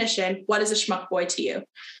quick definition, what is a schmuck boy to you?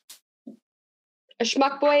 A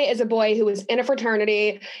schmuck boy is a boy who is in a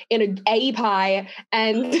fraternity in a AE Pi,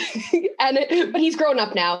 but he's grown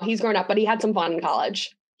up now. He's grown up, but he had some fun in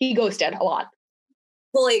college. He ghosted a lot.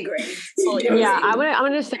 Fully agree. Yeah, I'm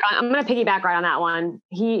gonna piggyback right on that one.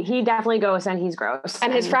 He definitely goes and he's gross.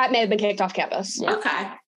 And his frat may have been kicked off campus. Yeah. Okay.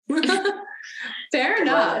 Fair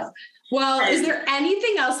enough. Well, is there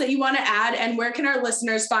anything else that you want to add? And where can our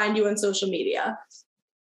listeners find you on social media?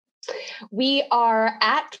 We are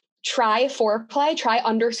at _4play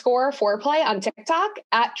on TikTok,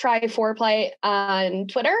 at @4play on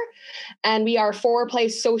Twitter, and we are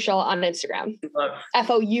FourPlay Social on Instagram.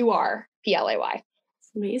 FourPlay.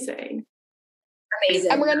 Amazing.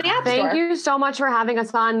 And we're in the App Store. Thank you so much for having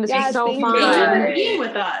us on. This was so thank fun. you. Thank you for being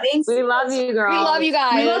with us. Thanks. We love you, girls. We love you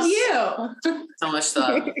guys. We love you. So much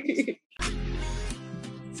love.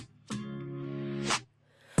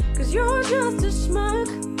 Cause you're just a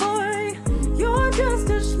schmuck boy. You're just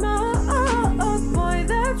a schmuck boy.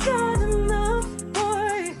 That's not enough,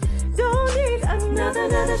 boy. Don't need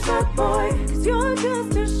another schmuck boy. Cause you're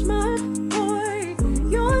just a schmuck boy.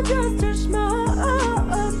 You're just a schmuck